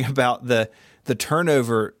talking about the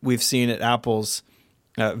turnover we've seen at Apple's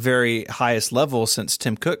very highest level since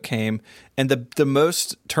Tim Cook came. And the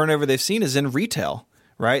most turnover they've seen is in retail,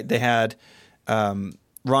 right? They had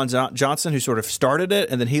Ron Johnson, who sort of started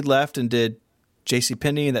it, and then he left and did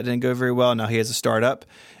JCPenney, and that didn't go very well. Now he has a startup.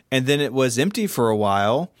 And then it was empty for a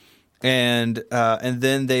while. And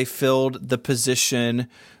then they filled the position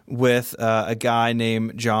with a guy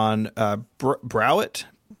named John Browett.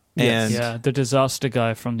 And yeah, the disaster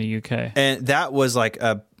guy from the UK. And that was like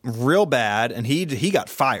a real bad, and he got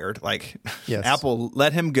fired. Like Yes. Apple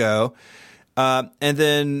let him go. And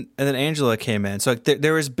then Angela came in. So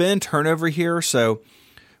there has been turnover here. So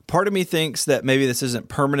part of me thinks that maybe this isn't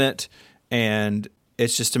permanent and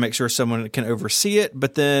it's just to make sure someone can oversee it.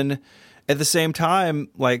 But then at the same time,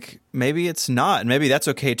 like maybe it's not, and maybe that's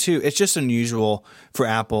okay too. It's just unusual for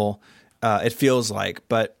Apple. It feels like,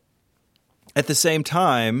 but at the same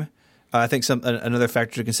time, I think another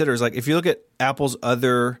factor to consider is like if you look at Apple's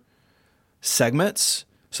other segments,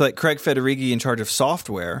 so like Craig Federighi in charge of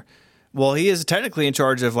software. Well, he is technically in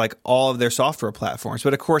charge of like all of their software platforms,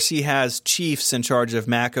 but of course he has chiefs in charge of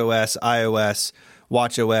Mac OS, iOS,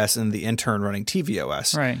 Watch OS, and the intern running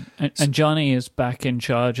tvOS. Right. And Johnny is back in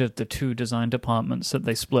charge of the two design departments that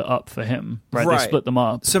they split up for him. Right. They split them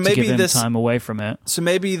up so to give him time away from it. So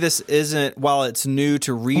maybe this isn't, while it's new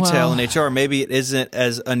to retail and HR, maybe it isn't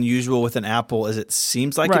as unusual with an Apple as it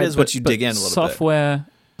seems like it is once you dig in a little bit.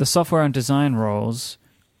 The software and design roles,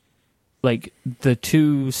 like the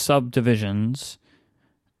two subdivisions,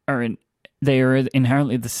 they are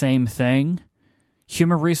inherently the same thing.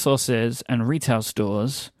 Human resources and retail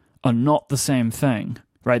stores are not the same thing,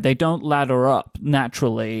 right? They don't ladder up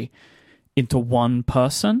naturally into one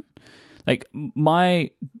person. Like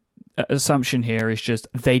my assumption here is just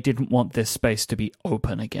they didn't want this space to be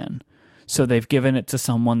open again. So they've given it to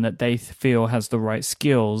someone that they feel has the right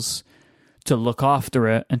skills to look after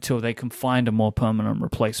it until they can find a more permanent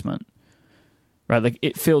replacement. Right? Like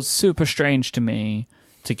it feels super strange to me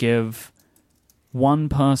to give one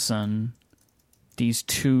person these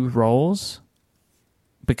two roles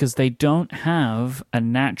because they don't have a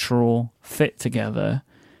natural fit together,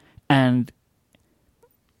 and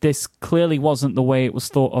this clearly wasn't the way it was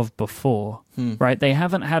thought of before. Right? They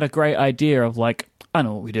haven't had a great idea of like, I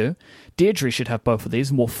know what we do. Deirdre should have both of these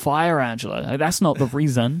and we'll fire Angela. Like, that's not the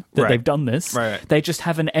reason that they've done this. Right. They just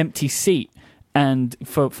have an empty seat. And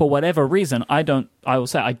for whatever reason, I will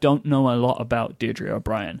say I don't know a lot about Deirdre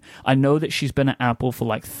O'Brien. I know that she's been at Apple for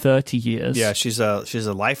like 30 years. Yeah, she's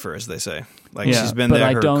a lifer, as they say. Like she's been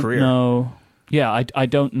there her career. I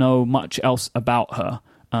don't know much else about her.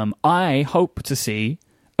 I hope to see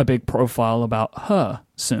a big profile about her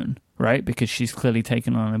soon, right? Because she's clearly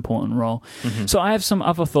taken on an important role. Mm-hmm. So I have some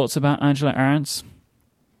other thoughts about Angela Ahrendts.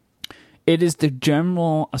 It is the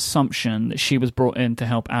general assumption that she was brought in to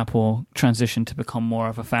help Apple transition to become more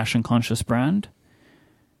of a fashion-conscious brand.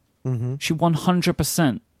 Mm-hmm. She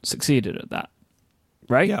 100% succeeded at that,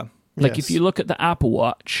 right? Yeah. Like if you look at the Apple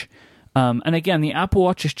Watch, and again, the Apple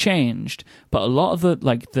Watch has changed, but a lot of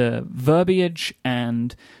the verbiage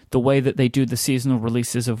and the way that they do the seasonal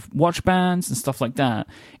releases of watch bands and stuff like that,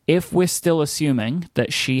 if we're still assuming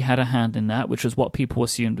that she had a hand in that, which was what people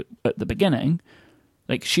assumed at the beginning,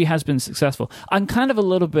 like she has been successful. I feel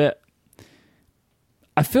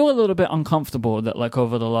a little bit uncomfortable that like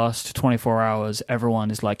over the last 24 hours,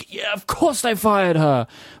 everyone is like, yeah, of course they fired her.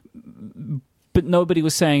 But nobody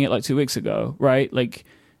was saying it like 2 weeks ago, right? Like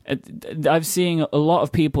I've seen a lot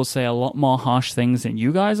of people say a lot more harsh things than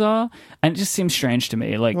you guys are. And it just seems strange to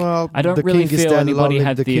me. Like I don't really feel anybody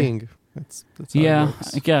had the king. That's yeah,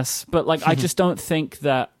 I guess. But like, I just don't think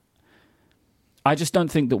that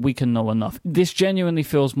we can know enough. This genuinely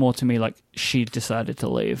feels more to me like she decided to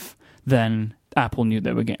leave than Apple knew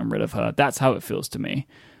they were getting rid of her. That's how it feels to me.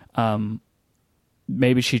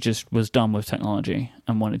 Maybe she just was done with technology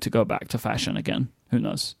and wanted to go back to fashion again. Who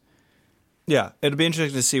knows? Yeah, it'll be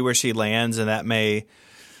interesting to see where she lands, and that may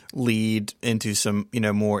lead into some,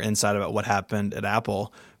 more insight about what happened at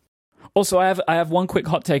Apple. Also, I have one quick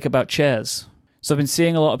hot take about chairs. So I've been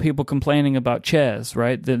seeing a lot of people complaining about chairs,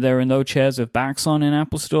 right? That there are no chairs with backs on in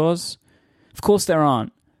Apple stores. Of course there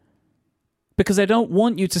aren't. Because they don't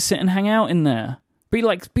want you to sit and hang out in there.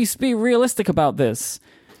 Be realistic about this.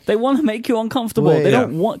 They want to make you uncomfortable. Wait. They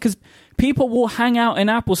don't want, because people will hang out in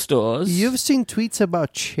Apple stores. You've seen tweets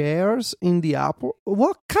about chairs in the Apple.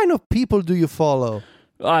 What kind of people do you follow?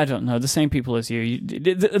 I don't know, the same people as you.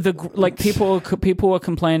 Like people are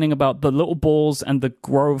complaining about the little balls and the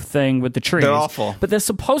grove thing with the trees. They're awful. But they're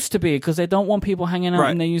supposed to be, because they don't want people hanging out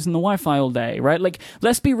Right. and they're using the Wi-Fi all day, right? Like,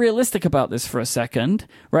 let's be realistic about this for a second,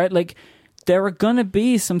 right? Like, there are going to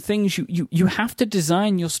be some things you have to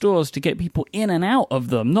design your stores to get people in and out of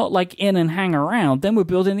them, not like in and hang around. Then we're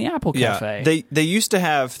building the Apple Cafe. They used to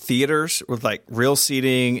have theaters with like real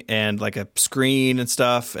seating and like a screen and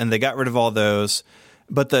stuff, and they got rid of all those.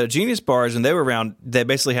 But the Genius bars, when they were around, they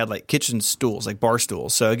basically had like kitchen stools, like bar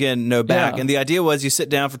stools. So again, no back. Yeah. And the idea was you sit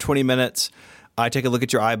down for 20 minutes, I take a look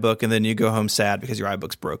at your iBook, and then you go home sad because your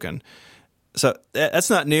iBook's broken. So that's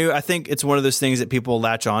not new. I think it's one of those things that people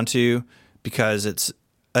latch onto because it's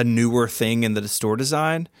a newer thing in the store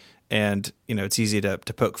design. And, you know, it's easy to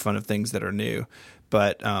poke fun of things that are new.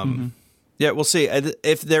 But yeah, we'll see.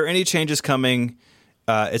 If there are any changes coming,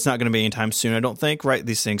 it's not going to be anytime soon, I don't think, right?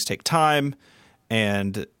 These things take time.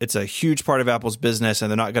 And it's a huge part of Apple's business,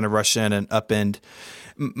 and they're not going to rush in and upend.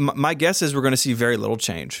 My guess is we're going to see very little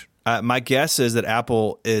change. My guess is that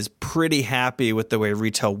Apple is pretty happy with the way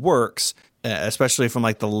retail works, especially from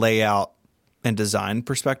like the layout and design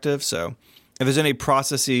perspective. So if there's any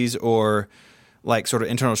processes or like sort of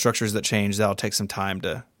internal structures that change, that'll take some time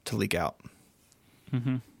to leak out.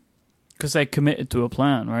 Because they committed to a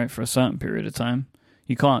plan, right, for a certain period of time.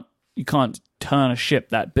 You can't turn a ship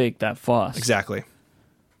that big that fast. Exactly.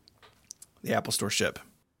 The Apple Store ship.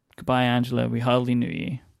 Goodbye, Angela. We hardly knew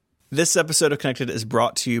you. This episode of Connected is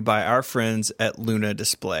brought to you by our friends at Luna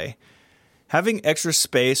Display. Having extra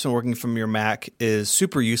space when working from your Mac is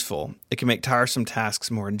super useful. It can make tiresome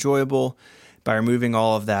tasks more enjoyable by removing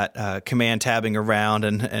all of that command tabbing around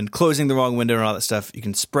and closing the wrong window and all that stuff. You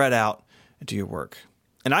can spread out and do your work.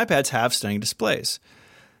 And iPads have stunning displays.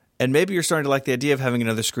 And maybe you're starting to like the idea of having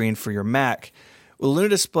another screen for your Mac. Well, Luna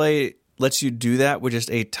Display lets you do that with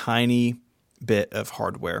just a tiny bit of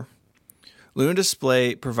hardware. Luna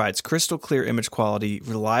Display provides crystal clear image quality,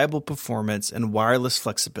 reliable performance, and wireless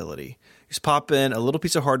flexibility. Just pop in a little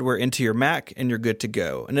piece of hardware into your Mac and you're good to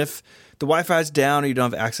go. And if the Wi-Fi is down or you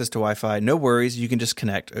don't have access to Wi-Fi, no worries, you can just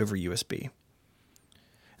connect over USB.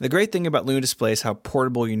 The great thing about Luna Display is how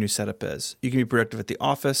portable your new setup is. You can be productive at the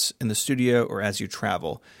office, in the studio, or as you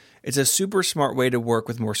travel. It's a super smart way to work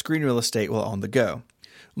with more screen real estate while on the go.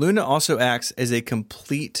 Luna also acts as a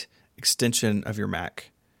complete extension of your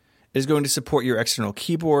Mac. It is going to support your external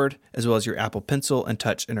keyboard as well as your Apple Pencil and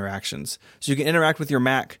touch interactions. So you can interact with your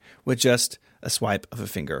Mac with just a swipe of a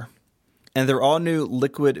finger. And their all-new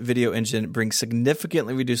Liquid video engine brings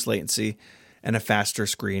significantly reduced latency and a faster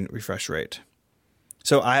screen refresh rate.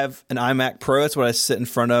 So I have an iMac Pro. That's what I sit in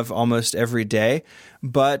front of almost every day.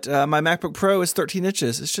 But my MacBook Pro is 13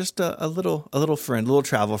 inches. It's just a little friend, a little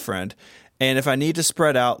travel friend. And if I need to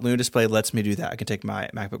spread out, Luna Display lets me do that. I can take my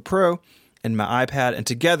MacBook Pro and my iPad, and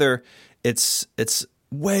together it's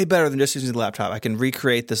way better than just using the laptop. I can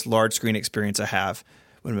recreate this large screen experience I have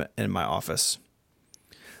when I'm in my office.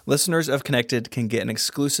 Listeners of Connected can get an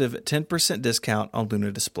exclusive 10% discount on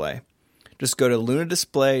Luna Display. Just go to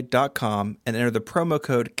lunadisplay.com and enter the promo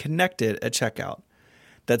code CONNECTED at checkout.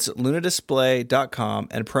 That's lunadisplay.com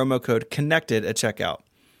and promo code CONNECTED at checkout.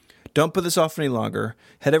 Don't put this off any longer.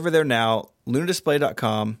 Head over there now,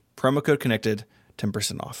 lunadisplay.com, promo code CONNECTED,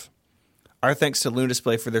 10% off. Our thanks to Luna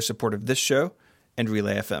Display for their support of this show and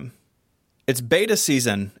Relay FM. It's beta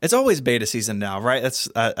season. It's always beta season now, right? That's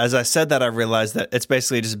as I said that, I realized that it's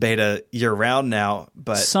basically just beta year-round now.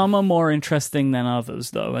 But some are more interesting than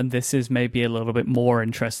others, though, and this is maybe a little bit more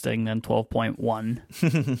interesting than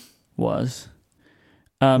 12.1 was.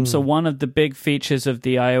 So one of the big features of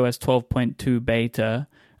the iOS 12.2 beta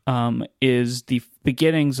is the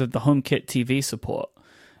beginnings of the HomeKit TV support.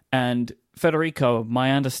 And Federico,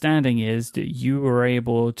 my understanding is that you were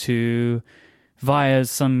able to, via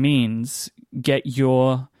some means, get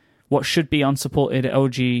your what should be unsupported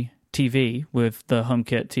LG TV with the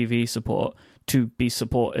HomeKit TV support to be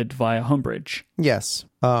supported via Homebridge. Yes,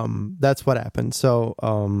 that's what happened. So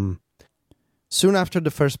soon after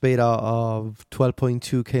the first beta of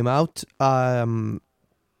 12.2 came out,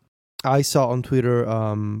 I saw on Twitter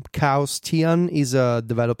Chaos Tian is a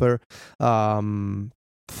developer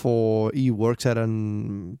he works at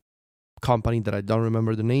a company that I don't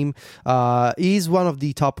remember the name. He's one of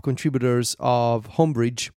the top contributors of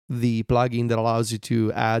Homebridge, the plugin that allows you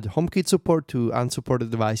to add HomeKit support to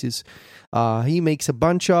unsupported devices. He makes a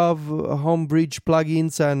bunch of Homebridge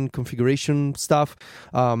plugins and configuration stuff.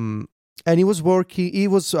 and he was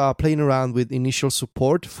playing around with initial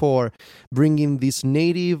support for bringing these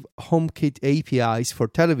native HomeKit APIs for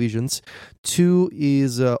televisions to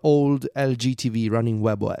his old LG TV running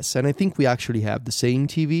WebOS. And I think we actually have the same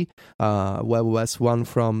TV, WebOS one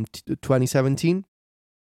from 2017.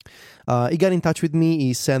 He got in touch with me.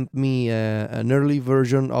 He sent me an early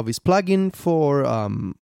version of his plugin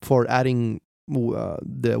for adding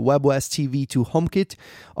the WebOS TV to HomeKit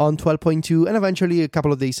on 12.2, and eventually a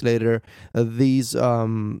couple of days later, the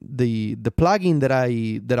plugin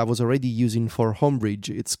that I was already using for Homebridge,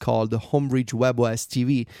 it's called the Homebridge WebOS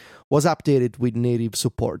TV, was updated with native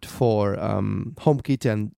support for HomeKit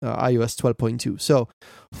and iOS 12.2. So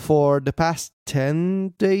for the past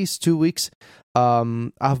 10 days, 2 weeks,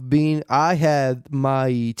 I had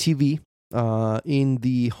my TV in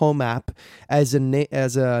the Home app as a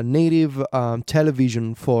native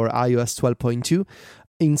television for iOS 12.2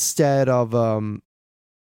 instead of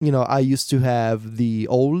I used to have the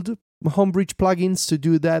old Homebridge plugins to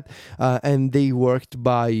do that, and they worked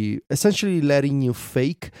by essentially letting you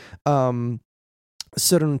fake certain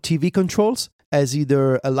TV controls as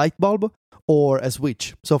either a light bulb or a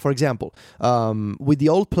switch. So, for example, with the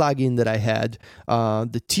old plugin that I had,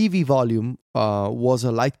 the TV volume was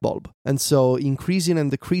a light bulb. And so increasing and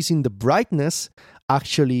decreasing the brightness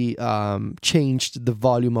actually changed the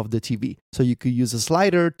volume of the TV. So you could use a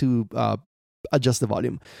slider to adjust the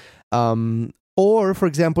volume. Or, for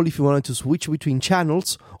example, if you wanted to switch between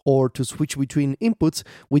channels or to switch between inputs,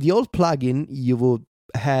 with the old plugin, you would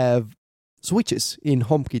have switches in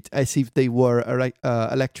HomeKit as if they were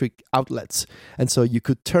electric outlets. And so you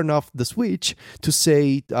could turn off the switch to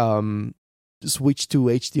say, switch to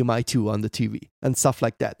HDMI 2 on the TV and stuff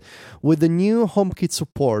like that. With the new HomeKit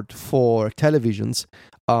support for televisions,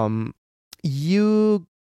 some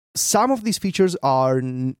of these features are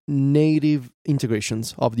native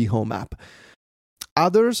integrations of the Home app.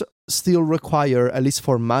 Others still require, at least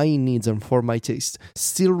for my needs and for my taste,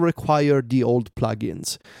 still require the old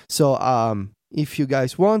plugins. So if you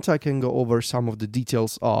guys want, I can go over some of the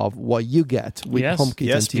details of what you get with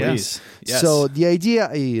HomeKit and TV. Please. Yes. So the idea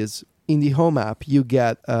is, in the Home app, you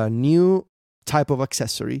get a new type of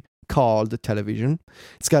accessory called the television.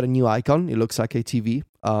 It's got a new icon. It looks like a TV.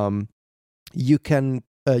 You can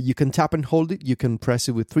tap and hold it. You can press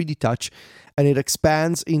it with 3D touch, and it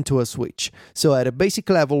expands into a switch. So at a basic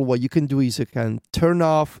level, what you can do is you can turn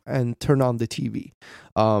off and turn on the TV.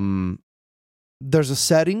 There's a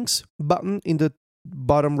settings button in the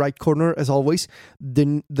bottom right corner, as always.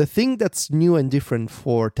 The thing that's new and different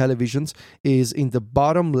for televisions is in the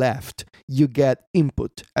bottom left, you get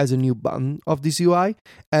input as a new button of this UI,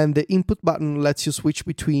 and the input button lets you switch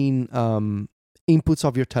between inputs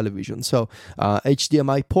of your television. So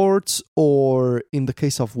HDMI ports, or in the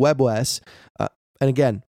case of WebOS, and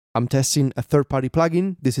again, I'm testing a third-party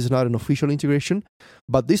plugin. This is not an official integration,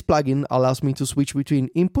 but this plugin allows me to switch between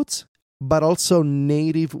inputs, but also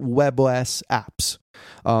native WebOS apps.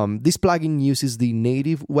 This plugin uses the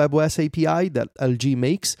native WebOS API that LG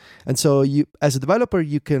makes, and so you, as a developer,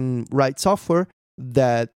 you can write software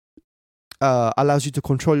that allows you to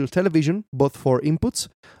control your television, both for inputs.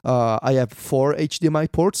 I have 4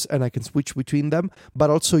 HDMI ports, and I can switch between them,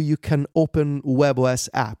 but also you can open WebOS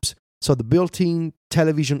apps. So the built-in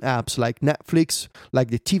television apps like Netflix, like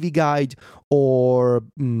the TV Guide, or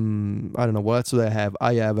I don't know, what else do I have?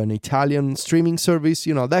 I have an Italian streaming service,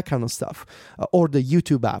 that kind of stuff. Or the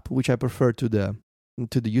YouTube app, which I prefer to the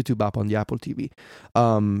YouTube app on the Apple TV.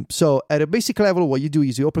 So at a basic level, what you do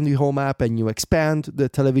is you open the Home app and you expand the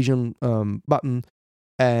television button,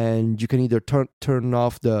 and you can either turn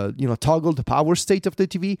off the, toggle the power state of the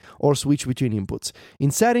TV or switch between inputs. In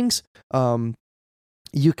settings,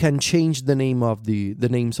 you can change the names of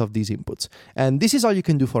these inputs. And this is all you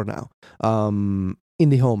can do for now in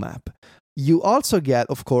the Home app. You also get,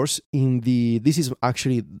 of course, this is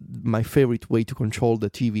actually my favorite way to control the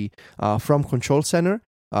TV, from Control Center,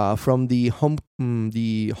 from the home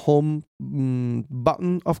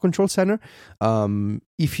button of Control Center.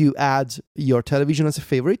 If you add your television as a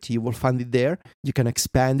favorite, you will find it there. You can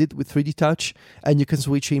expand it with 3D touch, and you can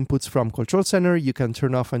switch inputs from Control Center. You can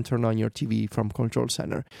turn off and turn on your TV from Control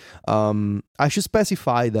Center. I should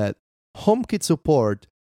specify that HomeKit support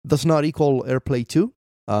does not equal AirPlay 2.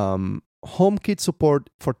 HomeKit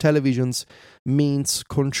support for televisions means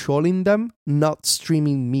controlling them, not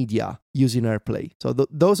streaming media using AirPlay. So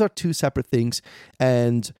those are two separate things,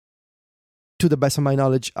 and to the best of my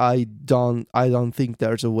knowledge, I don't think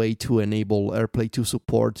there's a way to enable AirPlay 2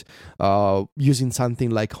 support using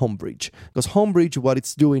something like Homebridge. Because Homebridge, what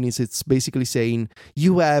it's doing is it's basically saying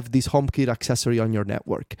you have this HomeKit accessory on your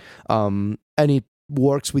network, and it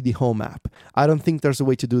works with the Home app. I don't think there's a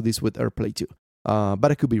way to do this with AirPlay 2,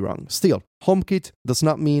 but I could be wrong. Still, HomeKit does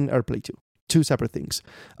not mean AirPlay 2. Two separate things.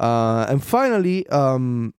 And finally,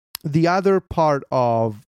 the other part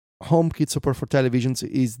of HomeKit support for televisions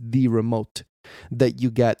is the remote that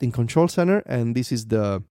you get in Control Center, and this is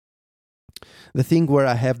the thing where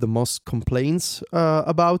I have the most complaints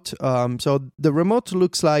about. So the remote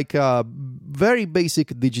looks like a very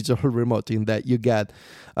basic digital remote in that you get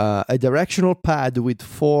a directional pad with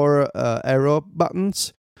 4 arrow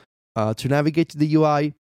buttons to navigate to the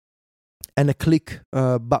UI, and a click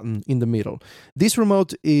button in the middle. This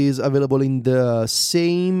remote is available in the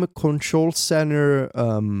same Control Center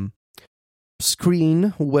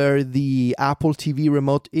screen where the Apple TV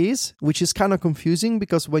remote is, which is kind of confusing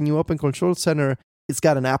because when you open Control Center, it's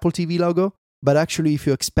got an Apple TV logo, but actually if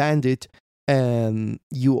you expand it and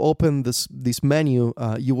you open this menu,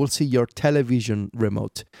 you will see your television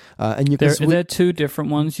remote. And you can there are 2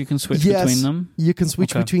 different ones. You can switch between them? You can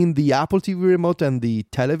switch between the Apple TV remote and the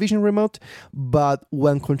television remote, but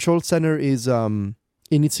when Control Center is in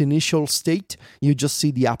its initial state, you just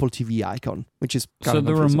see the Apple TV icon, which is kind of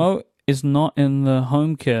confusing. Remote is not in the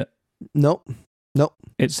HomeKit. No.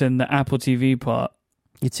 It's in the Apple TV part.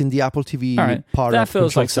 It's in the Apple TV part that of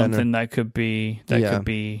feels Control like Center. something that could be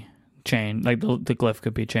changed. Like the glyph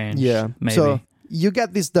could be changed. Yeah. Maybe. So you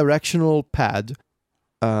get this directional pad.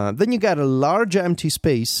 Then you get a large empty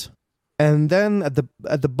space. And then at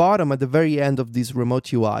the bottom, at the very end of this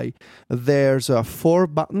remote UI, there's 4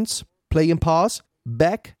 buttons: play and pause,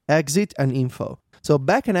 back, exit, and info. So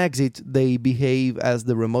back and exit, they behave as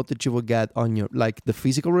the remote that you will get on your, like the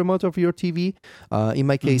physical remote of your TV. In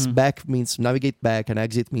my case, back means navigate back, and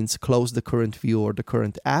exit means close the current view or the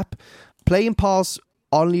current app. Play and pause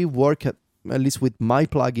only work at least with my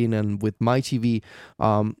plugin and with my TV,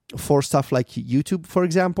 for stuff like YouTube, for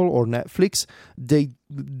example, or Netflix.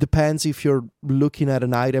 Depends if you're looking at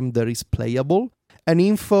an item that is playable. And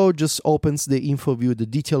info just opens the info view, the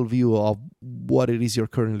detailed view of what it is you're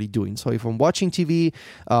currently doing. So if I'm watching TV,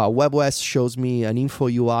 WebOS shows me an info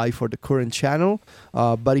UI for the current channel.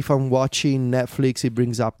 But if I'm watching Netflix, it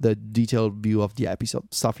brings up the detailed view of the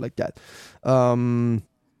episode, stuff like that.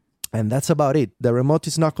 And that's about it. The remote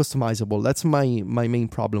is not customizable. That's my main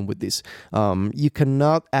problem with this. You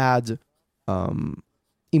cannot add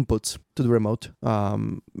inputs to the remote.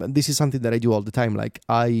 This is something that I do all the time. Like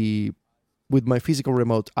with my physical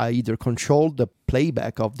remote, I either control the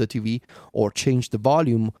playback of the TV or change the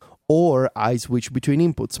volume, or I switch between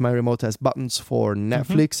inputs. My remote has buttons for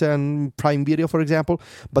Netflix and Prime Video, for example.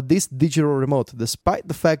 But this digital remote, despite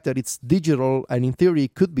the fact that it's digital and in theory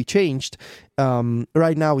could be changed,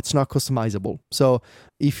 right now it's not customizable. So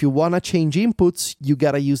if you want to change inputs, you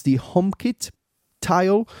got to use the HomeKit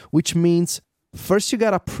tile, which means first you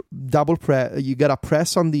got to you got to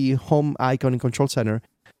press on the home icon in Control Center.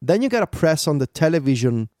 Then you got to press on the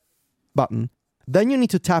television button. Then you need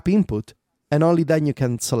to tap input, and only then you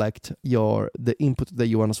can select the input that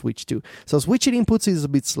you want to switch to. So switching inputs is a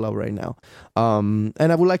bit slow right now. And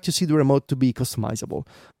I would like to see the remote to be customizable.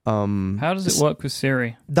 How does it work with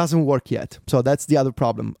Siri? Doesn't work yet. So that's the other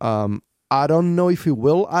problem. I don't know if it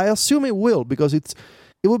will. I assume it will, because it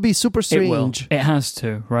would be super strange. It has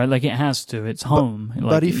to, right? Like it has to. It's home.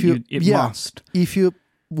 But if it must. If you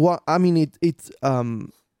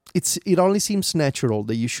it only seems natural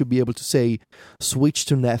that you should be able to say switch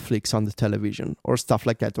to Netflix on the television or stuff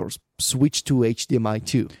like that, or switch to HDMI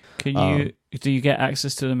 2. Do you get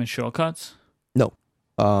access to them in shortcuts? No.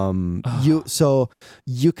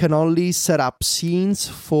 You can only set up scenes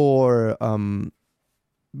for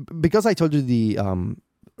because I told you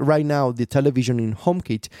right now the television in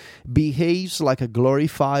HomeKit behaves like a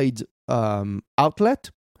glorified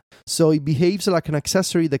outlet. So it behaves like an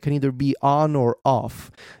accessory that can either be on or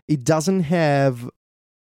off. It doesn't have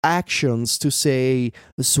actions to say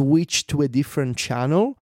switch to a different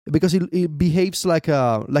channel, because it behaves like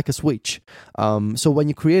a switch. So when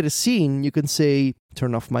you create a scene, you can say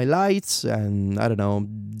turn off my lights and, I don't know,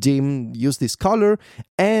 use this color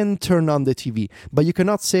and turn on the TV. But you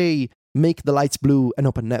cannot say make the lights blue and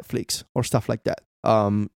open Netflix or stuff like that.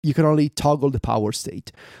 You can only toggle the power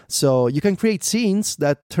state. So you can create scenes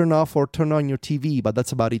that turn off or turn on your TV, but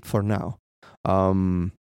that's about it for now.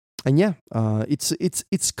 And yeah,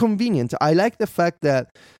 it's convenient. I like the fact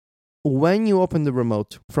that when you open the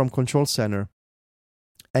remote from Control Center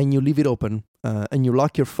and you leave it open and you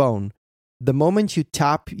lock your phone, the moment you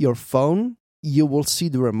tap your phone, you will see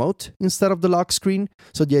the remote instead of the lock screen.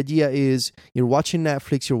 So the idea is you're watching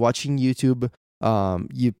Netflix, you're watching YouTube,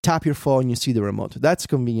 You tap your phone, you see the remote. That's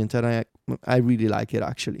convenient, and I really like it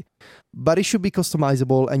actually. But it should be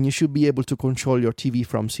customizable, and you should be able to control your TV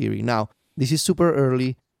from Siri. Now, this is super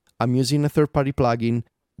early. I'm using a third-party plugin.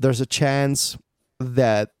 There's a chance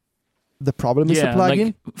that the problem is the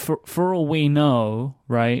plugin. Like, for all we know,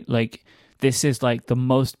 right? Like, this is like the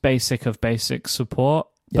most basic of basic support.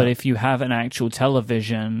 But if you have an actual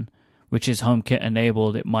television which is HomeKit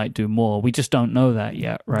enabled, it might do more. We just don't know that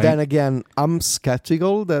yet, right? Then again, I'm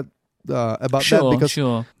skeptical that about that because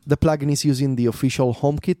the plugin is using the official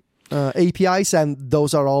HomeKit APIs, and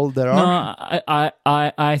those are all there are. No,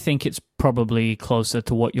 I think it's probably closer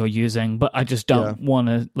to what you're using, but I just don't want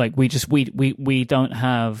to, like, we don't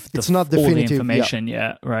have it's not all the definitive information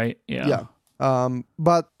yet, right? Yeah.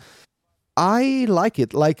 But I like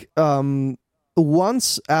it. Like,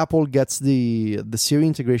 once Apple gets the Siri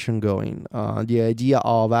integration going, the idea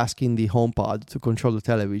of asking the HomePod to control the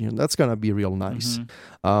television, that's gonna be real nice.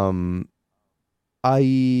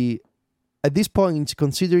 At this point,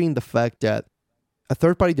 considering the fact that a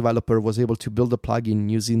third-party developer was able to build a plugin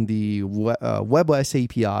using the WebOS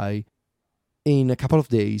API in a couple of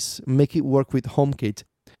days, make it work with HomeKit,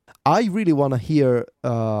 I really want to hear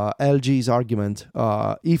LG's argument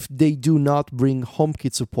if they do not bring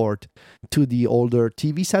HomeKit support to the older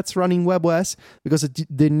TV sets running WebOS, because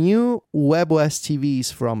the new WebOS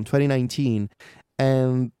TVs from 2019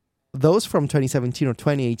 and those from 2017 or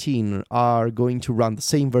 2018 are going to run the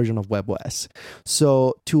same version of WebOS.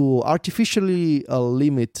 So to artificially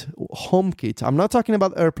limit HomeKit, I'm not talking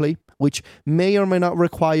about AirPlay, which may or may not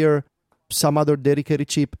require some other dedicated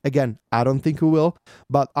chip. Again, I don't think we will,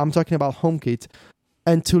 but I'm talking about HomeKit.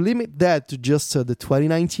 And to limit that to just the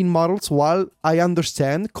 2019 models, while I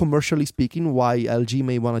understand, commercially speaking, why LG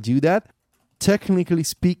may want to do that, technically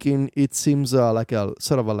speaking, it seems like a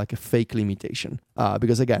sort of like a fake limitation.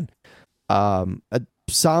 Because again,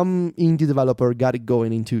 some indie developer got it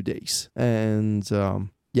going in 2 days. And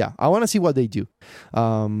I want to see what they do.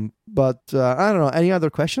 But I don't know. Any other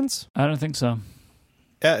questions? I don't think so.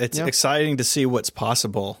 Yeah, it's exciting to see what's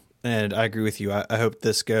possible. And I agree with you. I hope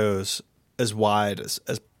this goes as wide as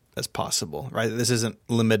possible, right? This isn't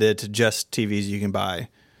limited to just TVs you can buy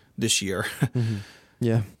this year.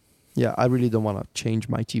 Yeah. Yeah, I really don't want to change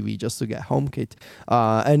my TV just to get HomeKit.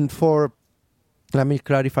 Let me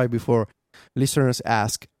clarify before listeners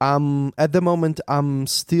ask. At the moment, I'm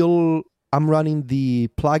running the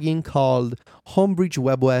plugin called Homebridge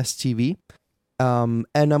WebOS TV. And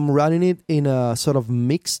I'm running it in a sort of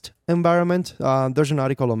mixed environment. There's an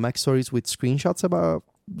article on Mac Stories with screenshots about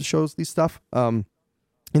shows this stuff. In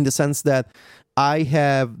the sense that I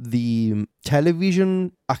have the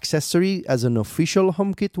television accessory as an official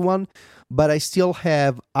HomeKit one, but I still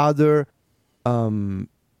have other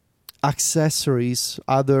accessories,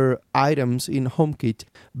 other items in HomeKit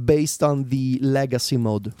based on the legacy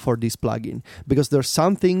mode for this plugin. Because there's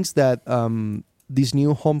some things that this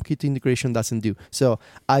new HomeKit integration doesn't do. So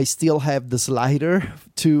I still have the slider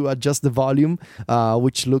to adjust the volume,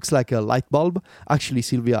 which looks like a light bulb. Actually,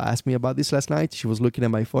 Sylvia asked me about this last night. She was looking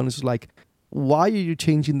at my phone and she was like, why are you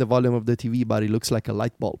changing the volume of the TV, but it looks like a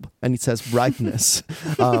light bulb? And it says brightness.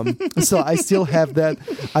 So I still have that.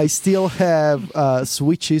 I still have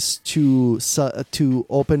switches to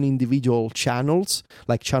open individual channels,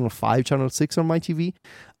 like channel 5, channel 6 on my TV.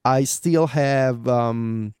 I still have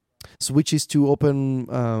switches to open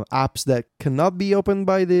apps that cannot be opened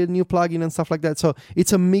by the new plugin and stuff like that. So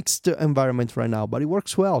it's a mixed environment right now, but it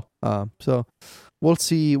works well. So we'll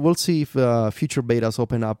see if future betas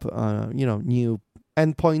open up new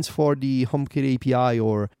endpoints for the HomeKit API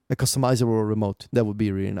or a customizable remote. That would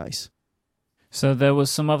be really nice. So there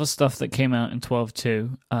was some other stuff that came out in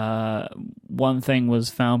 12.2. One thing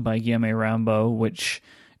was found by Guillermo Rambo, which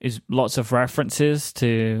is lots of references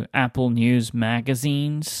to Apple News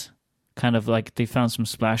magazines. Kind of like they found some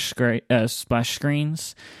splash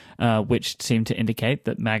screens, which seem to indicate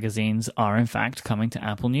that magazines are in fact coming to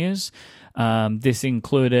Apple News. This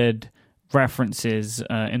included references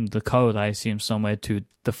in the code, I assume, somewhere to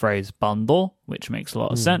the phrase bundle, which makes a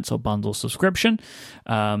lot of sense, or bundle subscription.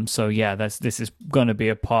 This is going to be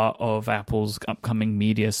a part of Apple's upcoming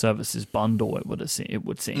media services bundle, it would seem.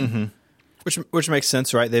 Mm-hmm. Which makes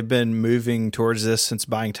sense, right? They've been moving towards this since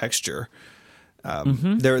buying Texture.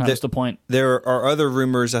 That's the point. There are other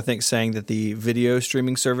rumors, I think, saying that the video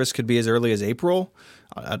streaming service could be as early as April.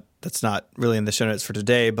 That's not really in the show notes for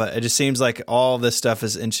today, but it just seems like all this stuff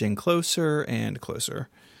is inching closer and closer.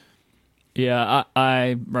 Yeah,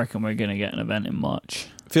 I reckon we're going to get an event in March.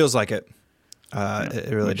 Feels like it.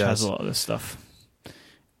 It really which does. Has a lot of this stuff.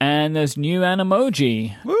 And there's new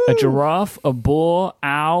Animoji. Woo! A giraffe, a boar,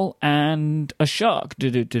 owl, and a shark.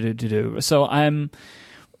 So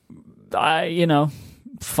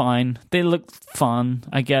fine. They look fun,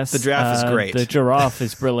 I guess. The giraffe is great. The giraffe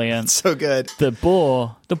is brilliant. So good. The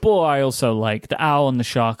boar I also like. The owl and the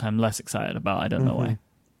shark I'm less excited about. I don't know why.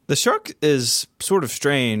 The shark is sort of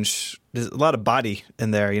strange. There's a lot of body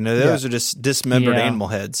in there. Those are just dismembered animal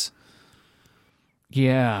heads.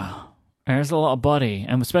 Yeah. There's a lot of body.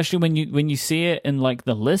 And especially when you see it in like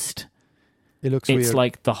the list, It looks it's weird.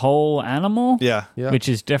 like the whole animal. Yeah. Which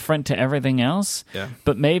is different to everything else. Yeah.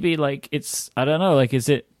 But maybe like I don't know, like is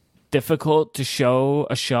it difficult to show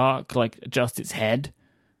a shark like just its head?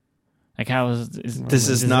 Like how This is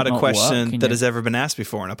does not it a question work? that has ever been asked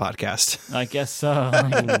before in a podcast. I guess so.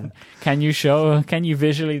 Like, can you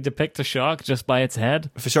visually depict a shark just by its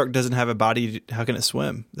head? If a shark doesn't have a body, how can it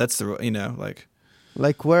swim? That's the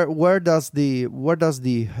Like where does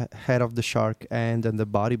the head of the shark end and the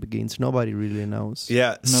body begins? Nobody really knows. Yeah,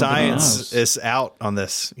 Nobody science knows. is out on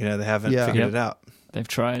this. They haven't figured it out. They've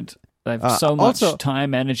tried. So much also-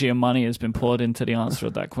 time, energy, and money has been poured into the answer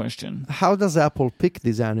of that question. How does Apple pick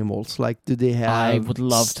these animals? Like, do they have I would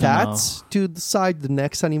love stats to decide the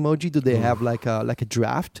next Animoji? Do they have like a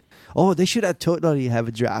draft? Oh, they should totally have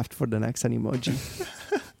a draft for the next Animoji.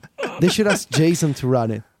 They should ask Jason to run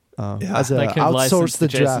it. As They a could license outsource the the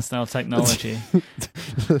Jason draft. Snell technology.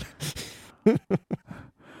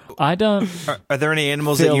 I don't Are there any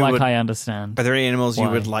animals that feel you like would? I understand. Are there any animals you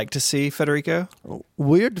Why? would like to see, Federico?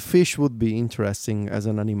 Weird fish would be interesting as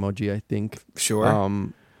an Animoji, I think. Sure.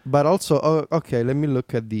 But also, okay, let me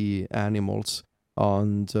look at the animals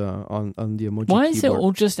on the emoji. Why is it keyboard.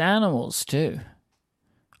 all just animals too?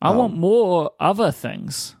 I Um, want more other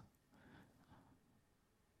things.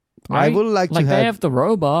 I would like to they have- have the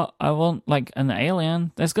robot. I want like an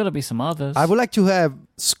alien. There's got to be some others. I would like to have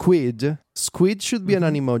squid. Squid should be an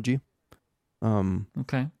Animoji.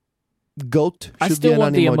 Okay. Goat should I be still an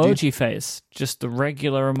want the Animoji. emoji face, just the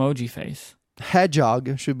regular emoji face.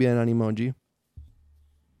 Hedgehog should be an Animoji.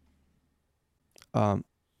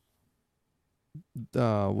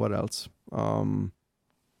 What else?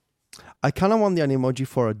 I kind of want the Animoji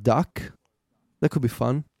for a duck. That could be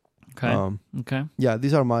fun. Okay. Okay. Yeah,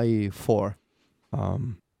 these are my 4.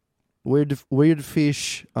 Weird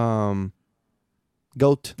fish.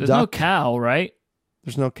 Goat. There's duck. no cow, right?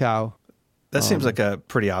 There's no cow. That seems like a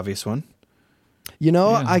pretty obvious one.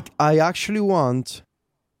 Yeah. I actually want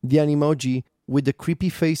the Animoji with the creepy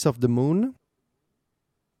face of the moon.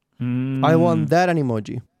 I want that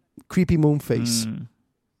Animoji. Creepy moon face.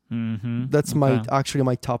 Mm-hmm. That's actually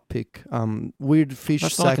my top pick. Weird fish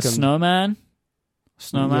That's second. like a snowman.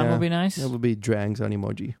 Snowman Yeah, would be nice. That would be Drang's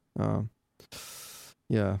Animoji.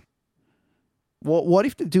 Yeah. What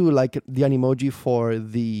if they do like the Animoji for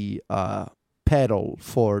the pedal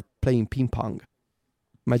for playing ping pong?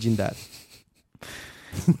 Imagine that.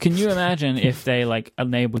 Can you imagine if they like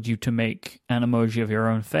enabled you to make an emoji of your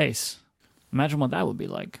own face? Imagine what that would be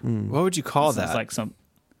like. What would you call It's that? like some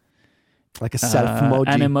Like a self emoji.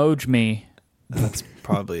 an emoji me. That's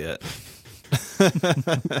probably it.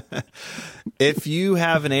 If you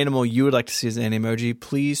have an animal you would like to see as an emoji,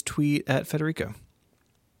 please tweet at Federico,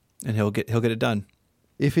 and he'll get it done.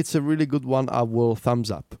 If it's a really good one, I will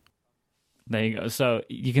thumbs up. There you go. So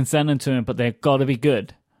you can send them to him, but they've got to be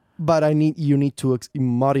good. But you need to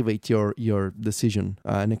motivate your decision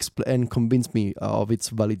and convince me of its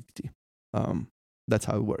validity. That's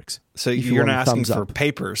how it works. So If you you're want not asking thumbs for up.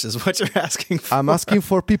 papers, is what you're asking for. I'm asking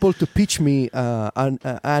for people to pitch me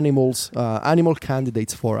animal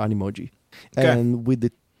candidates for Animoji. Okay. And with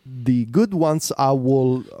the good ones, I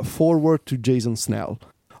will forward to Jason Snell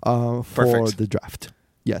for Perfect. the draft.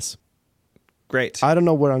 Yes. Great. I don't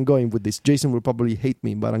know where I'm going with this. Jason will probably hate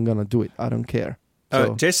me, but I'm going to do it. I don't care.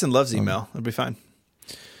 So, Jason loves email. It'll be fine.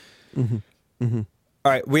 mhm.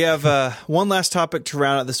 All right, we have one last topic to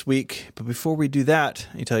round out this week, but before we do that,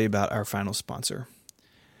 let me tell you about our final sponsor.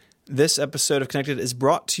 This episode of Connected is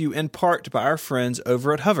brought to you in part by our friends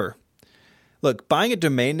over at Hover. Look, buying a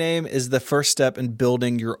domain name is the first step in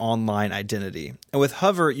building your online identity. And with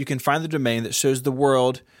Hover, you can find the domain that shows the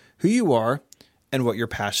world who you are and what you're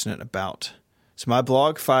passionate about. So my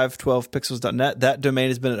blog, 512pixels.net, that domain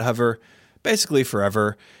has been at Hover basically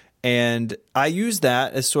forever. And I use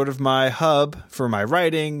that as sort of my hub for my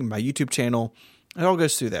writing, my YouTube channel. It all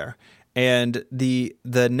goes through there. And the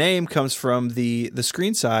name comes from the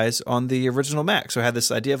screen size on the original Mac. So I had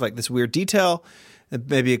this idea of like this weird detail,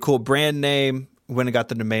 maybe a cool brand name, when I got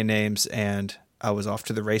the domain names, and I was off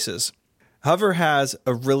to the races. Hover has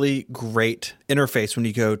a really great interface when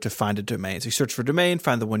you go to find a domain. So you search for domain,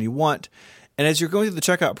 find the one you want, And as you're going through the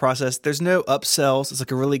checkout process, there's no upsells. It's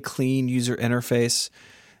like a really clean user interface.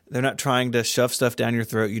 They're not trying to shove stuff down your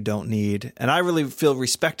throat you don't need. And I really feel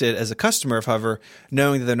respected as a customer of Hover,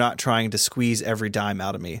 knowing that they're not trying to squeeze every dime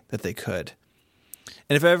out of me that they could.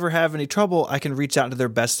 And if I ever have any trouble, I can reach out to their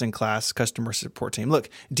best-in-class customer support team. Look,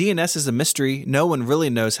 DNS is a mystery. No one really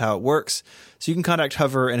knows how it works. So you can contact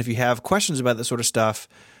Hover, and if you have questions about this sort of stuff,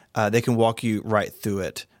 they can walk you right through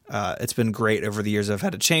it. It's been great over the years. I've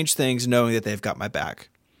had to change things knowing that they've got my back.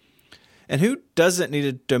 And who doesn't need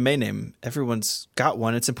a domain name? Everyone's got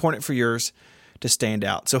one. It's important for yours to stand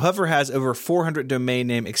out. So Hover has over 400 domain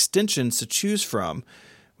name extensions to choose from,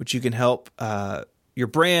 which you can help your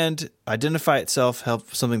brand identify itself,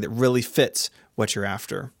 help something that really fits what you're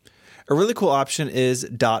after. A really cool option is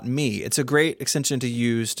 .me. It's a great extension to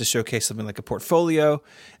use to showcase something like a portfolio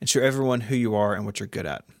and show everyone who you are and what you're good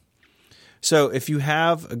at. So if you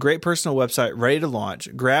have a great personal website ready to launch,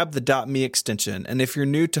 grab the .me extension. And if you're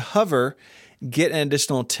new to Hover, get an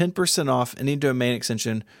additional 10% off any domain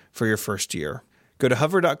extension for your first year. Go to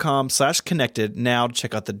hover.com/connected now to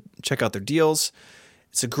check out their deals.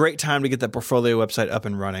 It's a great time to get that portfolio website up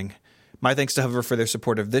and running. My thanks to Hover for their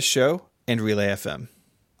support of this show and Relay FM.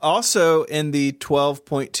 Also in the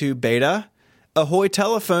 12.2 beta, Ahoy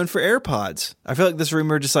telephone for AirPods. I feel like this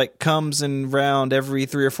rumor just like comes in round every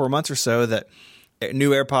 3 or 4 months or so that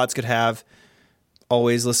new AirPods could have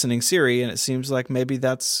always listening Siri, and it seems like maybe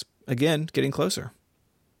that's, again, getting closer.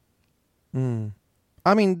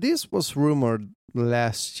 I mean, this was rumored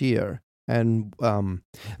last year. And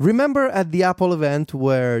remember at the Apple event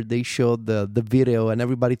where they showed the video and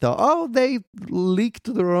everybody thought, oh, they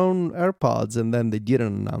leaked their own AirPods, and then they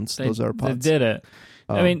didn't announce those AirPods. They did it.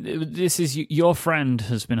 I mean, this is your friend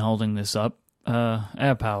has been holding this up,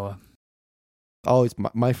 AirPower. Oh, it's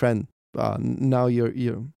my friend. Now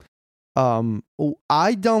you're.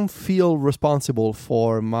 I don't feel responsible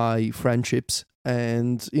for my friendships,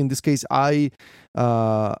 and in this case, I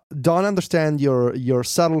don't understand your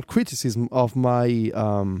subtle criticism of my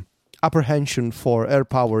apprehension for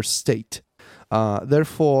AirPower's state.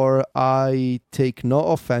 Therefore, I take no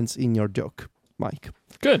offense in your joke, Mike.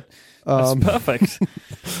 Good. That's perfect.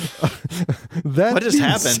 What just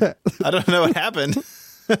happened? I don't know what happened.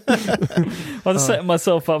 I was setting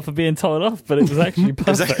myself up for being told off, but it was actually perfect.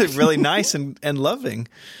 It was actually really nice and loving.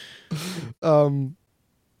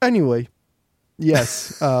 Anyway,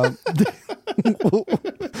 yes. Where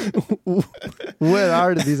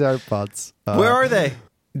are these AirPods? Where are they?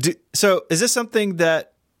 So is this something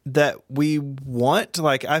that we want?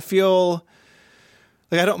 Like, I feel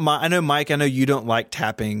like I don't mind. I know, Mike, I know you don't like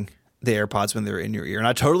tapping the AirPods when they're in your ear, and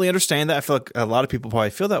I totally understand that. I feel like a lot of people probably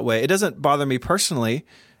feel that way. It doesn't bother me personally.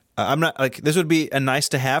 I'm not like, this would be a nice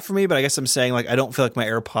to have for me, but I guess I'm saying like I don't feel like my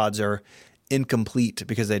AirPods are incomplete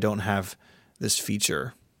because they don't have this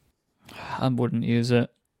feature. I wouldn't use it.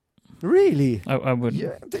 Really? I would.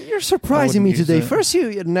 You're surprising me today. First,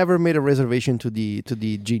 you never made a reservation to the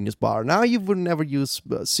Genius Bar. Now you would never use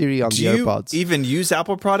Siri on the AirPods. Do you even use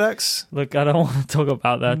Apple products? Look, I don't want to talk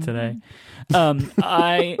about that today.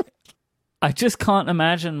 I just can't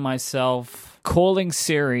imagine myself calling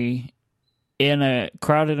Siri in a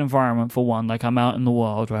crowded environment, for one. Like, I'm out in the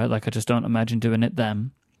world, right? Like, I just don't imagine doing it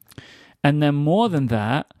then. And then more than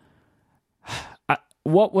that,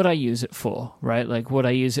 what would I use it for, right? Like, would I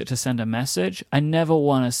use it to send a message? I never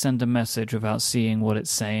want to send a message without seeing what it's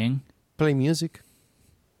saying. Play music.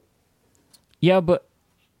 Yeah, but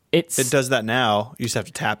it does that now. You just have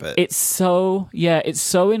to tap it. It's so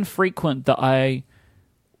infrequent that I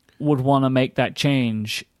would want to make that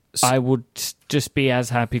change. I would just be as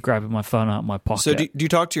happy grabbing my phone out of my pocket. So do you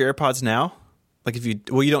talk to your AirPods now? Like, if you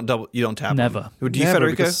don't tap Never. Them. Do you,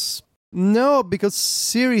 Federico? No, because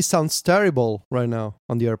Siri sounds terrible right now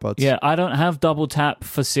on the AirPods. Yeah, I don't have double tap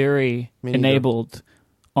for Siri enabled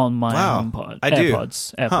on my HomePod. I do.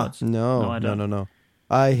 AirPods. Huh. No, I don't. No.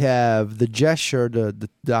 I have the gesture, the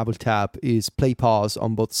double tap is play pause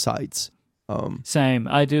on both sides. Same.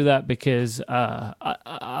 I do that because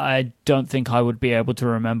I don't think I would be able to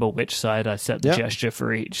remember which side I set the gesture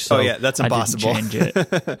for each. So that's impossible. I didn't change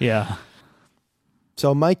it. Yeah.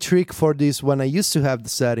 So my trick for this, when I used to have the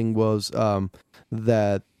setting, was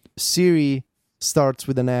that Siri starts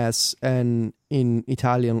with an S, and in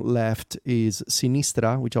Italian left is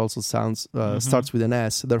sinistra, which also sounds starts with an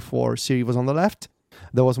S. Therefore, Siri was on the left.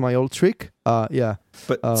 That was my old trick. Yeah.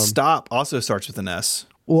 But stop also starts with an S.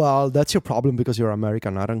 Well, that's your problem because you're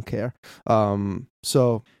American. I don't care.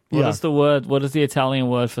 So what is the word? What is the Italian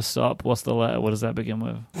word for stop? What's the letter? What does that begin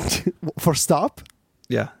with? For stop?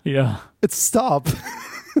 Yeah. Yeah. It's stop.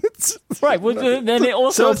 Right, well, then it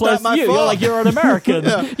also So it's applies not my to you. You're fault. like, you're an American.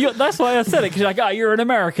 That's why I said it, because you're like, you're an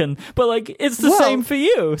American. But, like, it's the Well- same for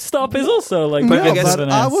you. Stop is also, like, But I No, guess- but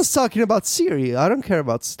I was talking about Siri. I don't care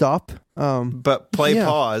about stop. But play Yeah.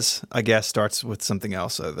 pause, I guess, starts with something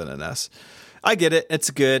else other than an S. I get it.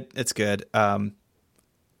 It's good. It's good.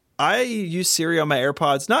 I use Siri on my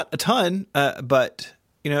AirPods, not a ton, but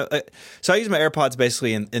so I use my AirPods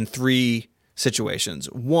basically in three situations.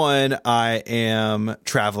 One, I am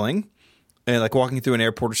traveling and like walking through an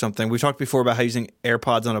airport or something. We've talked before about how using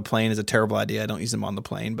AirPods on a plane is a terrible idea. I don't use them on the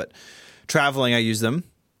plane, but traveling, I use them.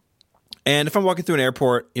 And if I'm walking through an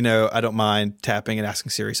airport, I don't mind tapping and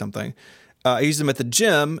asking Siri something. I use them at the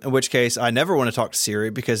gym, in which case I never want to talk to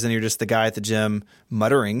Siri because then you're just the guy at the gym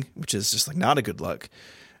muttering, which is just like not a good look.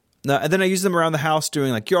 And then I use them around the house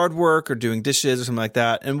doing like yard work or doing dishes or something like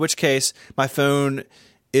that, in which case my phone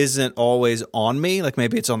isn't always on me. Like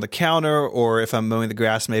maybe it's on the counter, or if I'm mowing the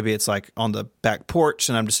grass, maybe it's like on the back porch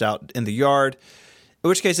and I'm just out in the yard, in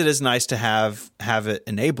which case it is nice to have it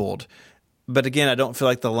enabled. But again, I don't feel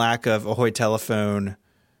like the lack of Ahoy telephone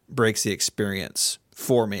breaks the experience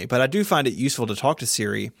for me. But I do find it useful to talk to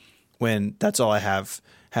Siri when that's all I have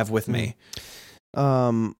with me.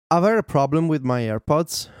 I've had a problem with my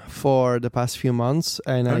AirPods for the past few months,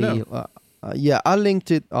 and I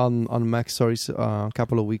linked it on Mac Stories a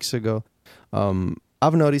couple of weeks ago.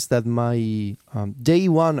 I've noticed that my day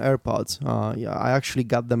one AirPods, I actually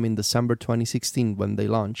got them in December 2016 when they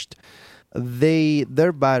launched.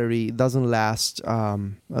 Their battery doesn't last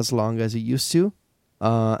as long as it used to,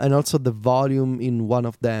 and also the volume in one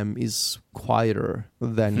of them is quieter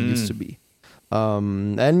than it used to be.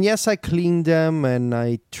 And yes, I cleaned them and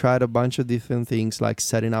I tried a bunch of different things like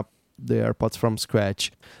setting up the AirPods from scratch.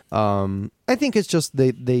 I think it's just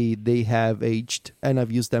they have aged, and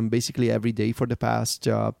I've used them basically every day for the past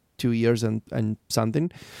 2 years and something.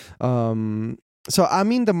 So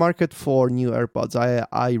I'm in the market for new AirPods.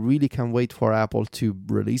 I really can't wait for Apple to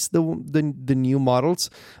release the new models,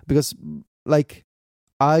 because like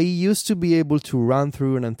I used to be able to run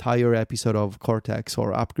through an entire episode of Cortex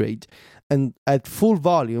or Upgrade and at full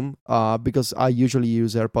volume, because I usually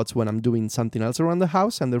use AirPods when I'm doing something else around the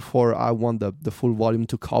house, and therefore I want the full volume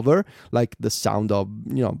to cover like the sound of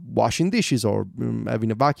washing dishes or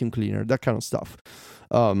having a vacuum cleaner, that kind of stuff.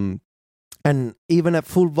 And even at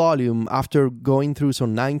full volume, after going through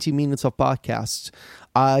 90 minutes of podcasts,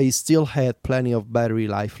 I still had plenty of battery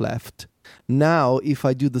life left. Now, if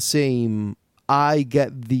I do the same, I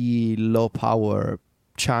get the low power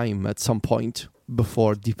chime at some point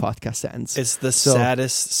before the podcast ends. It's the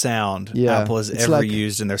saddest sound Apple has ever like,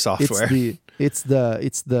 used in their software. It's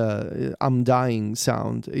the I'm dying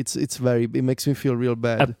sound. It makes me feel real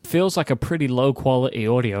bad. It feels like a pretty low quality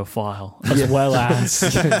audio file, as well as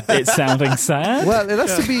it's sounding sad. Well, it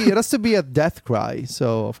has to be a death cry,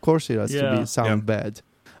 so of course it has to sound bad.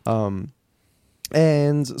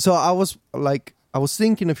 And so I was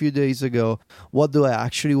thinking a few days ago, what do I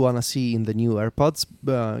actually want to see in the new AirPods?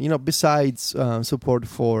 Besides support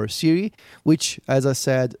for Siri, which, as I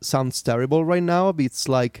said, sounds terrible right now. But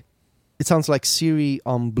it sounds like Siri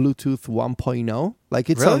on Bluetooth 1.0. Like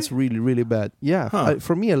it sounds really, really bad. Yeah,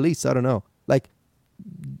 for me at least, I don't know. Like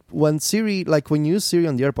when you use Siri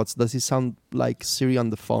on the AirPods, does it sound like Siri on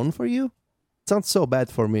the phone for you? It sounds so bad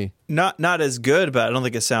for me. Not as good, but I don't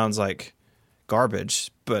think it sounds like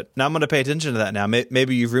garbage. But now I'm going to pay attention to that now.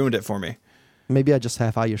 Maybe you've ruined it for me. Maybe I just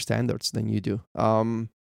have higher standards than you do.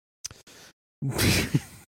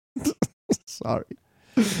 Sorry.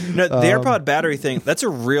 No, the AirPod battery thing, that's a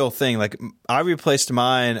real thing. Like I replaced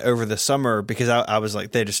mine over the summer because I was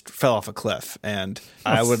like, they just fell off a cliff, and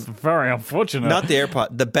That's very unfortunate. Not the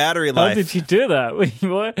AirPod, the battery life. How did you do that?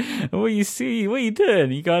 What you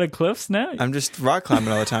doing? You got a cliff now? I'm just rock climbing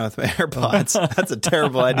all the time with my AirPods. That's a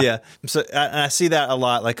terrible idea. So I see that a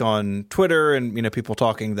lot, like on Twitter, and people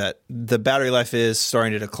talking that the battery life is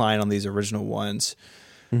starting to decline on these original ones,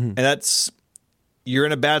 and you're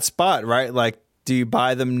in a bad spot, right? Like, do you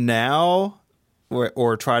buy them now,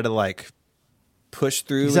 or try to like push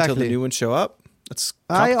through until the new ones show up? That's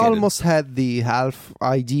complicated. I almost had the half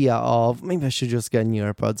idea of maybe I should just get new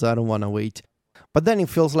AirPods. I don't want to wait. But then it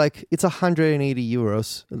feels like it's 180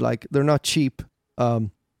 euros. Like they're not cheap. They're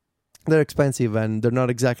expensive and they're not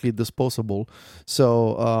exactly disposable.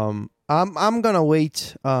 So I'm gonna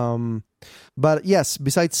wait. But yes,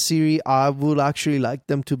 besides Siri, I would actually like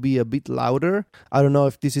them to be a bit louder. I don't know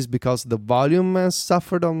if this is because the volume has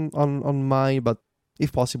suffered on mine, but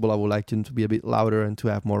if possible, I would like them to be a bit louder and to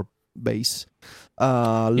have more bass.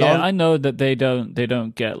 Yeah, I know that they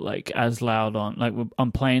don't get like as loud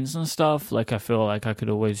on planes and stuff. Like I feel like I could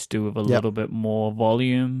always do with a little bit more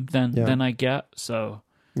volume than I get. So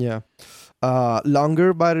yeah,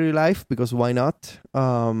 longer battery life, because why not?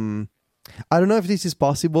 I don't know if this is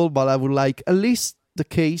possible, but I would like at least the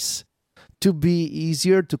case to be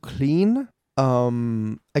easier to clean.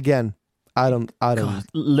 Again, I don't. God,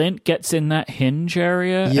 lint gets in that hinge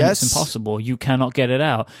area, and Yes. it's impossible. You cannot get it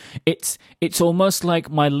out. It's almost like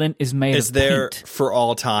my lint is made It's of there paint. for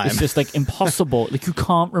all time. It's just like impossible. Like you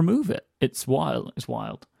can't remove it. It's wild. It's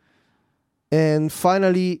wild. And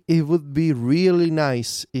finally, it would be really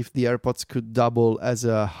nice if the AirPods could double as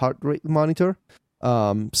a heart rate monitor.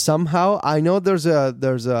 Somehow, I know there's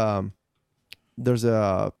a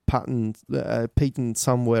patent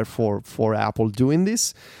somewhere for Apple doing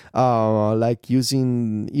this, like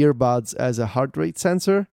using earbuds as a heart rate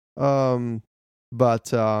sensor.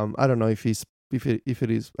 But I don't know if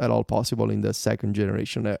it is at all possible in the second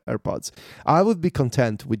generation AirPods. I would be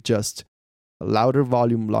content with just louder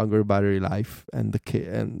volume, longer battery life, and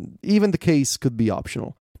and even the case could be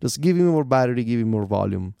optional. Just give me more battery, give me more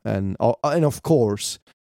volume, and of course,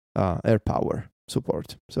 AirPower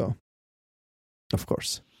support. So, of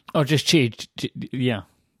course. Oh, just Qi. Yeah,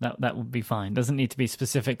 that would be fine. Doesn't need to be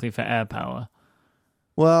specifically for AirPower.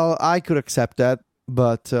 Well, I could accept that,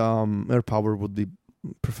 but AirPower would be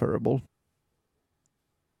preferable.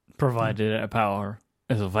 Provided AirPower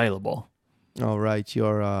is available. All right,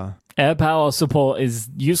 your AirPower support is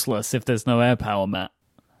useless if there's no AirPower, Matt.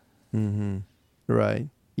 Right,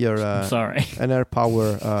 you're I'm sorry. an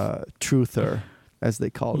AirPower truther, as they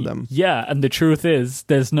call them. Yeah, and the truth is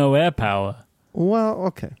there's no AirPower. Well,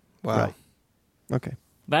 okay. Wow. Right. Okay.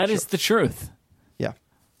 That is the truth. Yeah.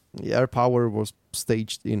 The AirPower was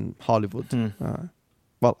staged in Hollywood.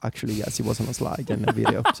 Well, actually, yes, it was on a slide and a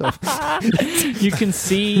video. So You can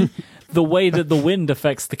see the way that the wind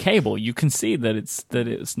affects the cable. You can see that it's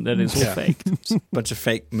all fake. Bunch of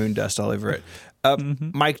fake moon dust all over it.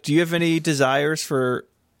 Mike, do you have any desires for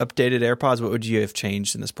updated AirPods? What would you have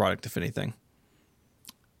changed in this product, if anything?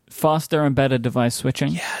 Faster and better device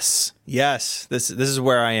switching. Yes. This is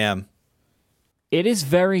where I am. It is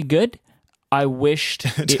very good. I wished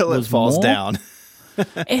Until it was falls more. down.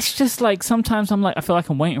 It's just like sometimes I feel like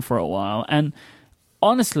I'm waiting for a while, and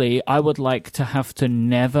honestly, I would like to have to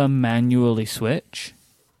never manually switch,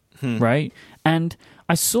 right? And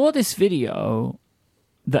I saw this video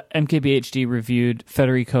that MKBHD reviewed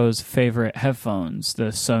Federico's favorite headphones, the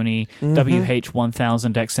Sony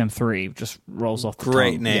WH-1000 XM3, just rolls off the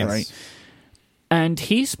Great tongue, name. right? And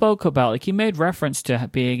he spoke about, like, he made reference to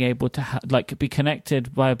being able to be connected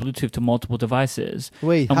via Bluetooth to multiple devices.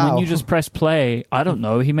 Wait, and how? when you just press play, I don't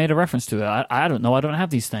know. He made a reference to it. I don't know. I don't have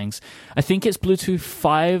these things. I think it's Bluetooth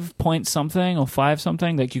 5 point something or 5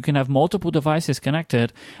 something. Like you can have multiple devices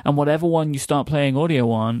connected, and whatever one you start playing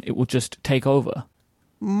audio on, it will just take over.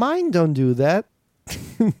 mine don't do that.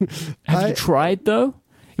 Have you tried though?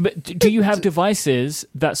 But do you have devices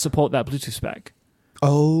that support that Bluetooth spec?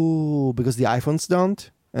 Oh, because the iPhones don't,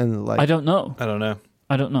 and like I don't know. I don't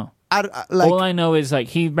know. All I know is like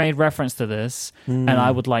he made reference to this, and I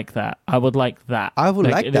would like that. I would like that. I would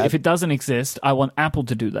like that. If it doesn't exist, I want Apple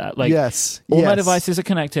to do that. Like yes, all my yes. devices are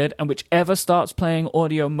connected, and whichever starts playing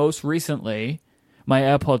audio most recently, my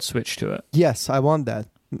AirPods switch to it. Yes, I want that.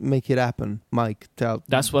 Make it happen, Mike.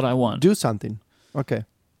 That's what I want. Do something. Okay.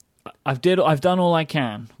 I've done all I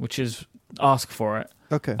can, which is ask for it.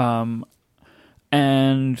 Okay.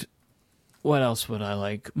 And what else would I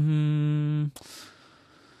like?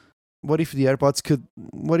 What if the AirPods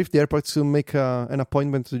could make an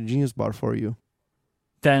appointment to the Genius Bar for you?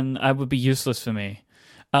 Then I would be useless for me.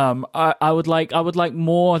 I would like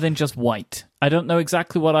more than just white. I don't know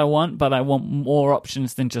exactly what I want, but I want more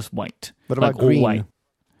options than just white. What about like all green? white.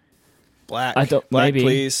 Black. Black, Maybe.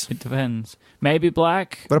 Please. It depends. Maybe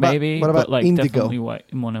black. What about but like indigo? definitely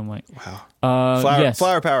white. More than white. Wow. Yes.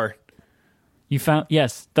 Flower power. You found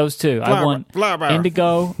those two. I want flower power.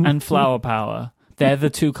 indigo and flower power. They're the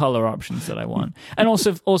two color options that I want, and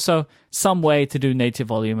also some way to do native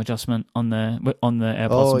volume adjustment on the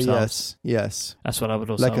AirPods themselves. yes. That's what I would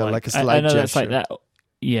also Like a I slide know that's like gesture. that.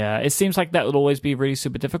 Yeah, it seems like that would always be really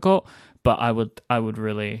super difficult, but I would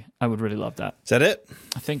really love that. Is that it?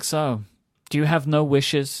 I think so. Do you have no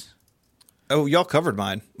wishes? Oh, y'all covered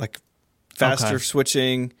mine. Like faster Okay.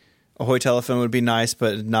 switching. Ahoy telephone would be nice,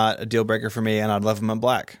 but not a deal breaker for me, and I'd love them in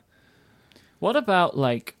black. What about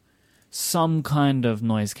like some kind of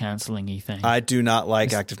noise cancelling-y thing? I do not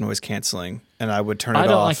like active noise canceling, and I would turn it off. I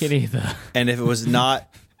don't like it either. And if it was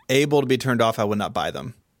not able to be turned off, I would not buy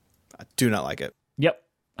them. I do not like it. Yep.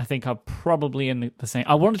 I think I'm probably in the same.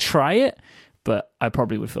 I want to try it, but I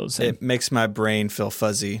probably would feel the same. It makes my brain feel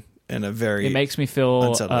fuzzy in a very It makes me feel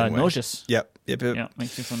unsettling way. nauseous. Yep. Yeah,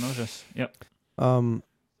 makes me feel nauseous. Yep.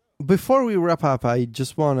 Before we wrap up, I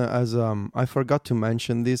just want to, as I forgot to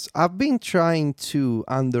mention this, I've been trying to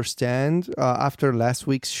understand after last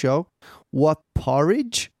week's show what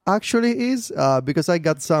porridge actually is, because I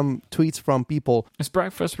got some tweets from people. It's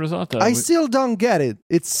breakfast risotto. I still don't get it.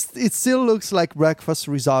 It still looks like breakfast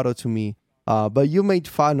risotto to me. But you made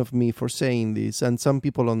fun of me for saying this, and some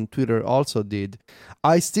people on Twitter also did.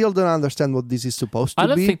 I still don't understand what this is supposed to be. I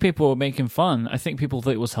don't think people were making fun. I think people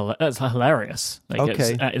thought it was hilarious. Like,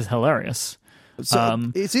 okay. It's hilarious.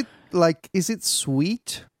 So is it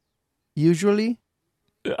sweet usually?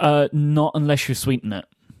 Not unless you sweeten it.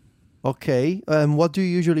 Okay. And what do you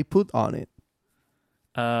usually put on it?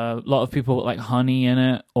 A lot of people put like honey in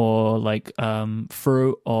it, or like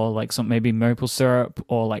fruit, or like some maybe maple syrup,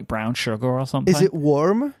 or like brown sugar or something. Is it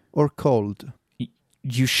warm or cold?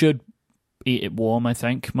 You should eat it warm. I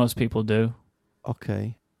think most people do.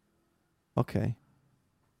 Okay.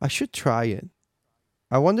 I should try it.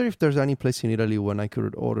 I wonder if there's any place in Italy when I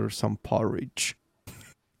could order some porridge.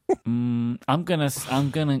 I'm gonna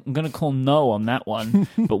call no on that one,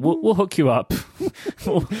 but we'll hook you up.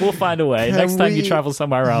 we'll find a way. Next time you travel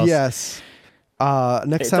somewhere else. Yes. Next time I'm in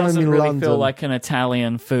London, it doesn't really feel like an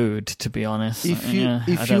Italian food, to be honest. If you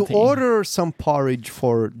order some porridge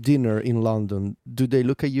for dinner in London, do they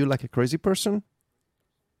look at you like a crazy person?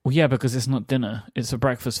 Well, yeah, because it's not dinner; it's a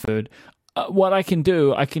breakfast food. What I can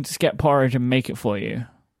do, I can just get porridge and make it for you.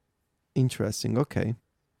 Interesting. Okay.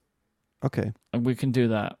 And we can do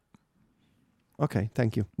that. Okay,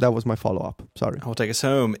 thank you. That was my follow-up. Sorry. I'll take us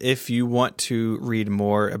home. If you want to read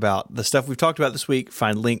more about the stuff we've talked about this week,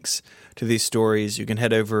 find links to these stories, you can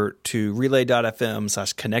head over to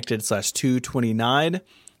relay.fm/connected/229.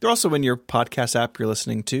 They're also in your podcast app you're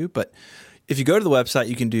listening to. But if you go to the website,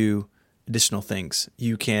 you can do additional things.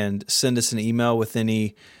 You can send us an email with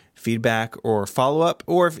any feedback or follow-up,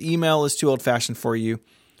 or if email is too old-fashioned for you,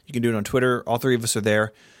 you can do it on Twitter. All three of us are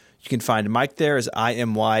there. You can find Mike there as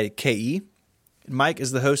IMYKE. Mike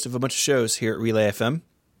is the host of a bunch of shows here at Relay FM.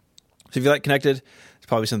 So if you like Connected, there's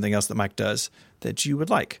probably something else that Mike does that you would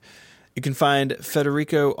like. You can find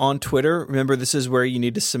Federico on Twitter. Remember, this is where you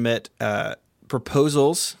need to submit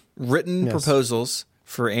proposals, written proposals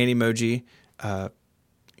for Animoji,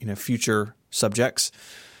 future subjects.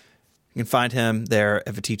 You can find him there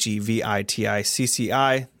at Viticci,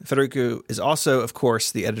 Viticci. Federico is also, of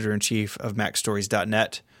course, the editor-in-chief of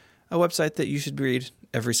MacStories.net, a website that you should read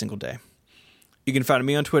every single day. You can find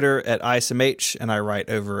me on Twitter at ISMH, and I write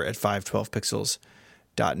over at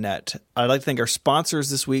 512pixels.net. I'd like to thank our sponsors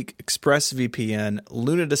this week, ExpressVPN,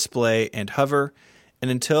 Luna Display, and Hover. And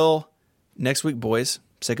until next week, boys,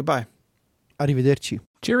 say goodbye. Arrivederci.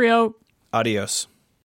 Cheerio. Adios.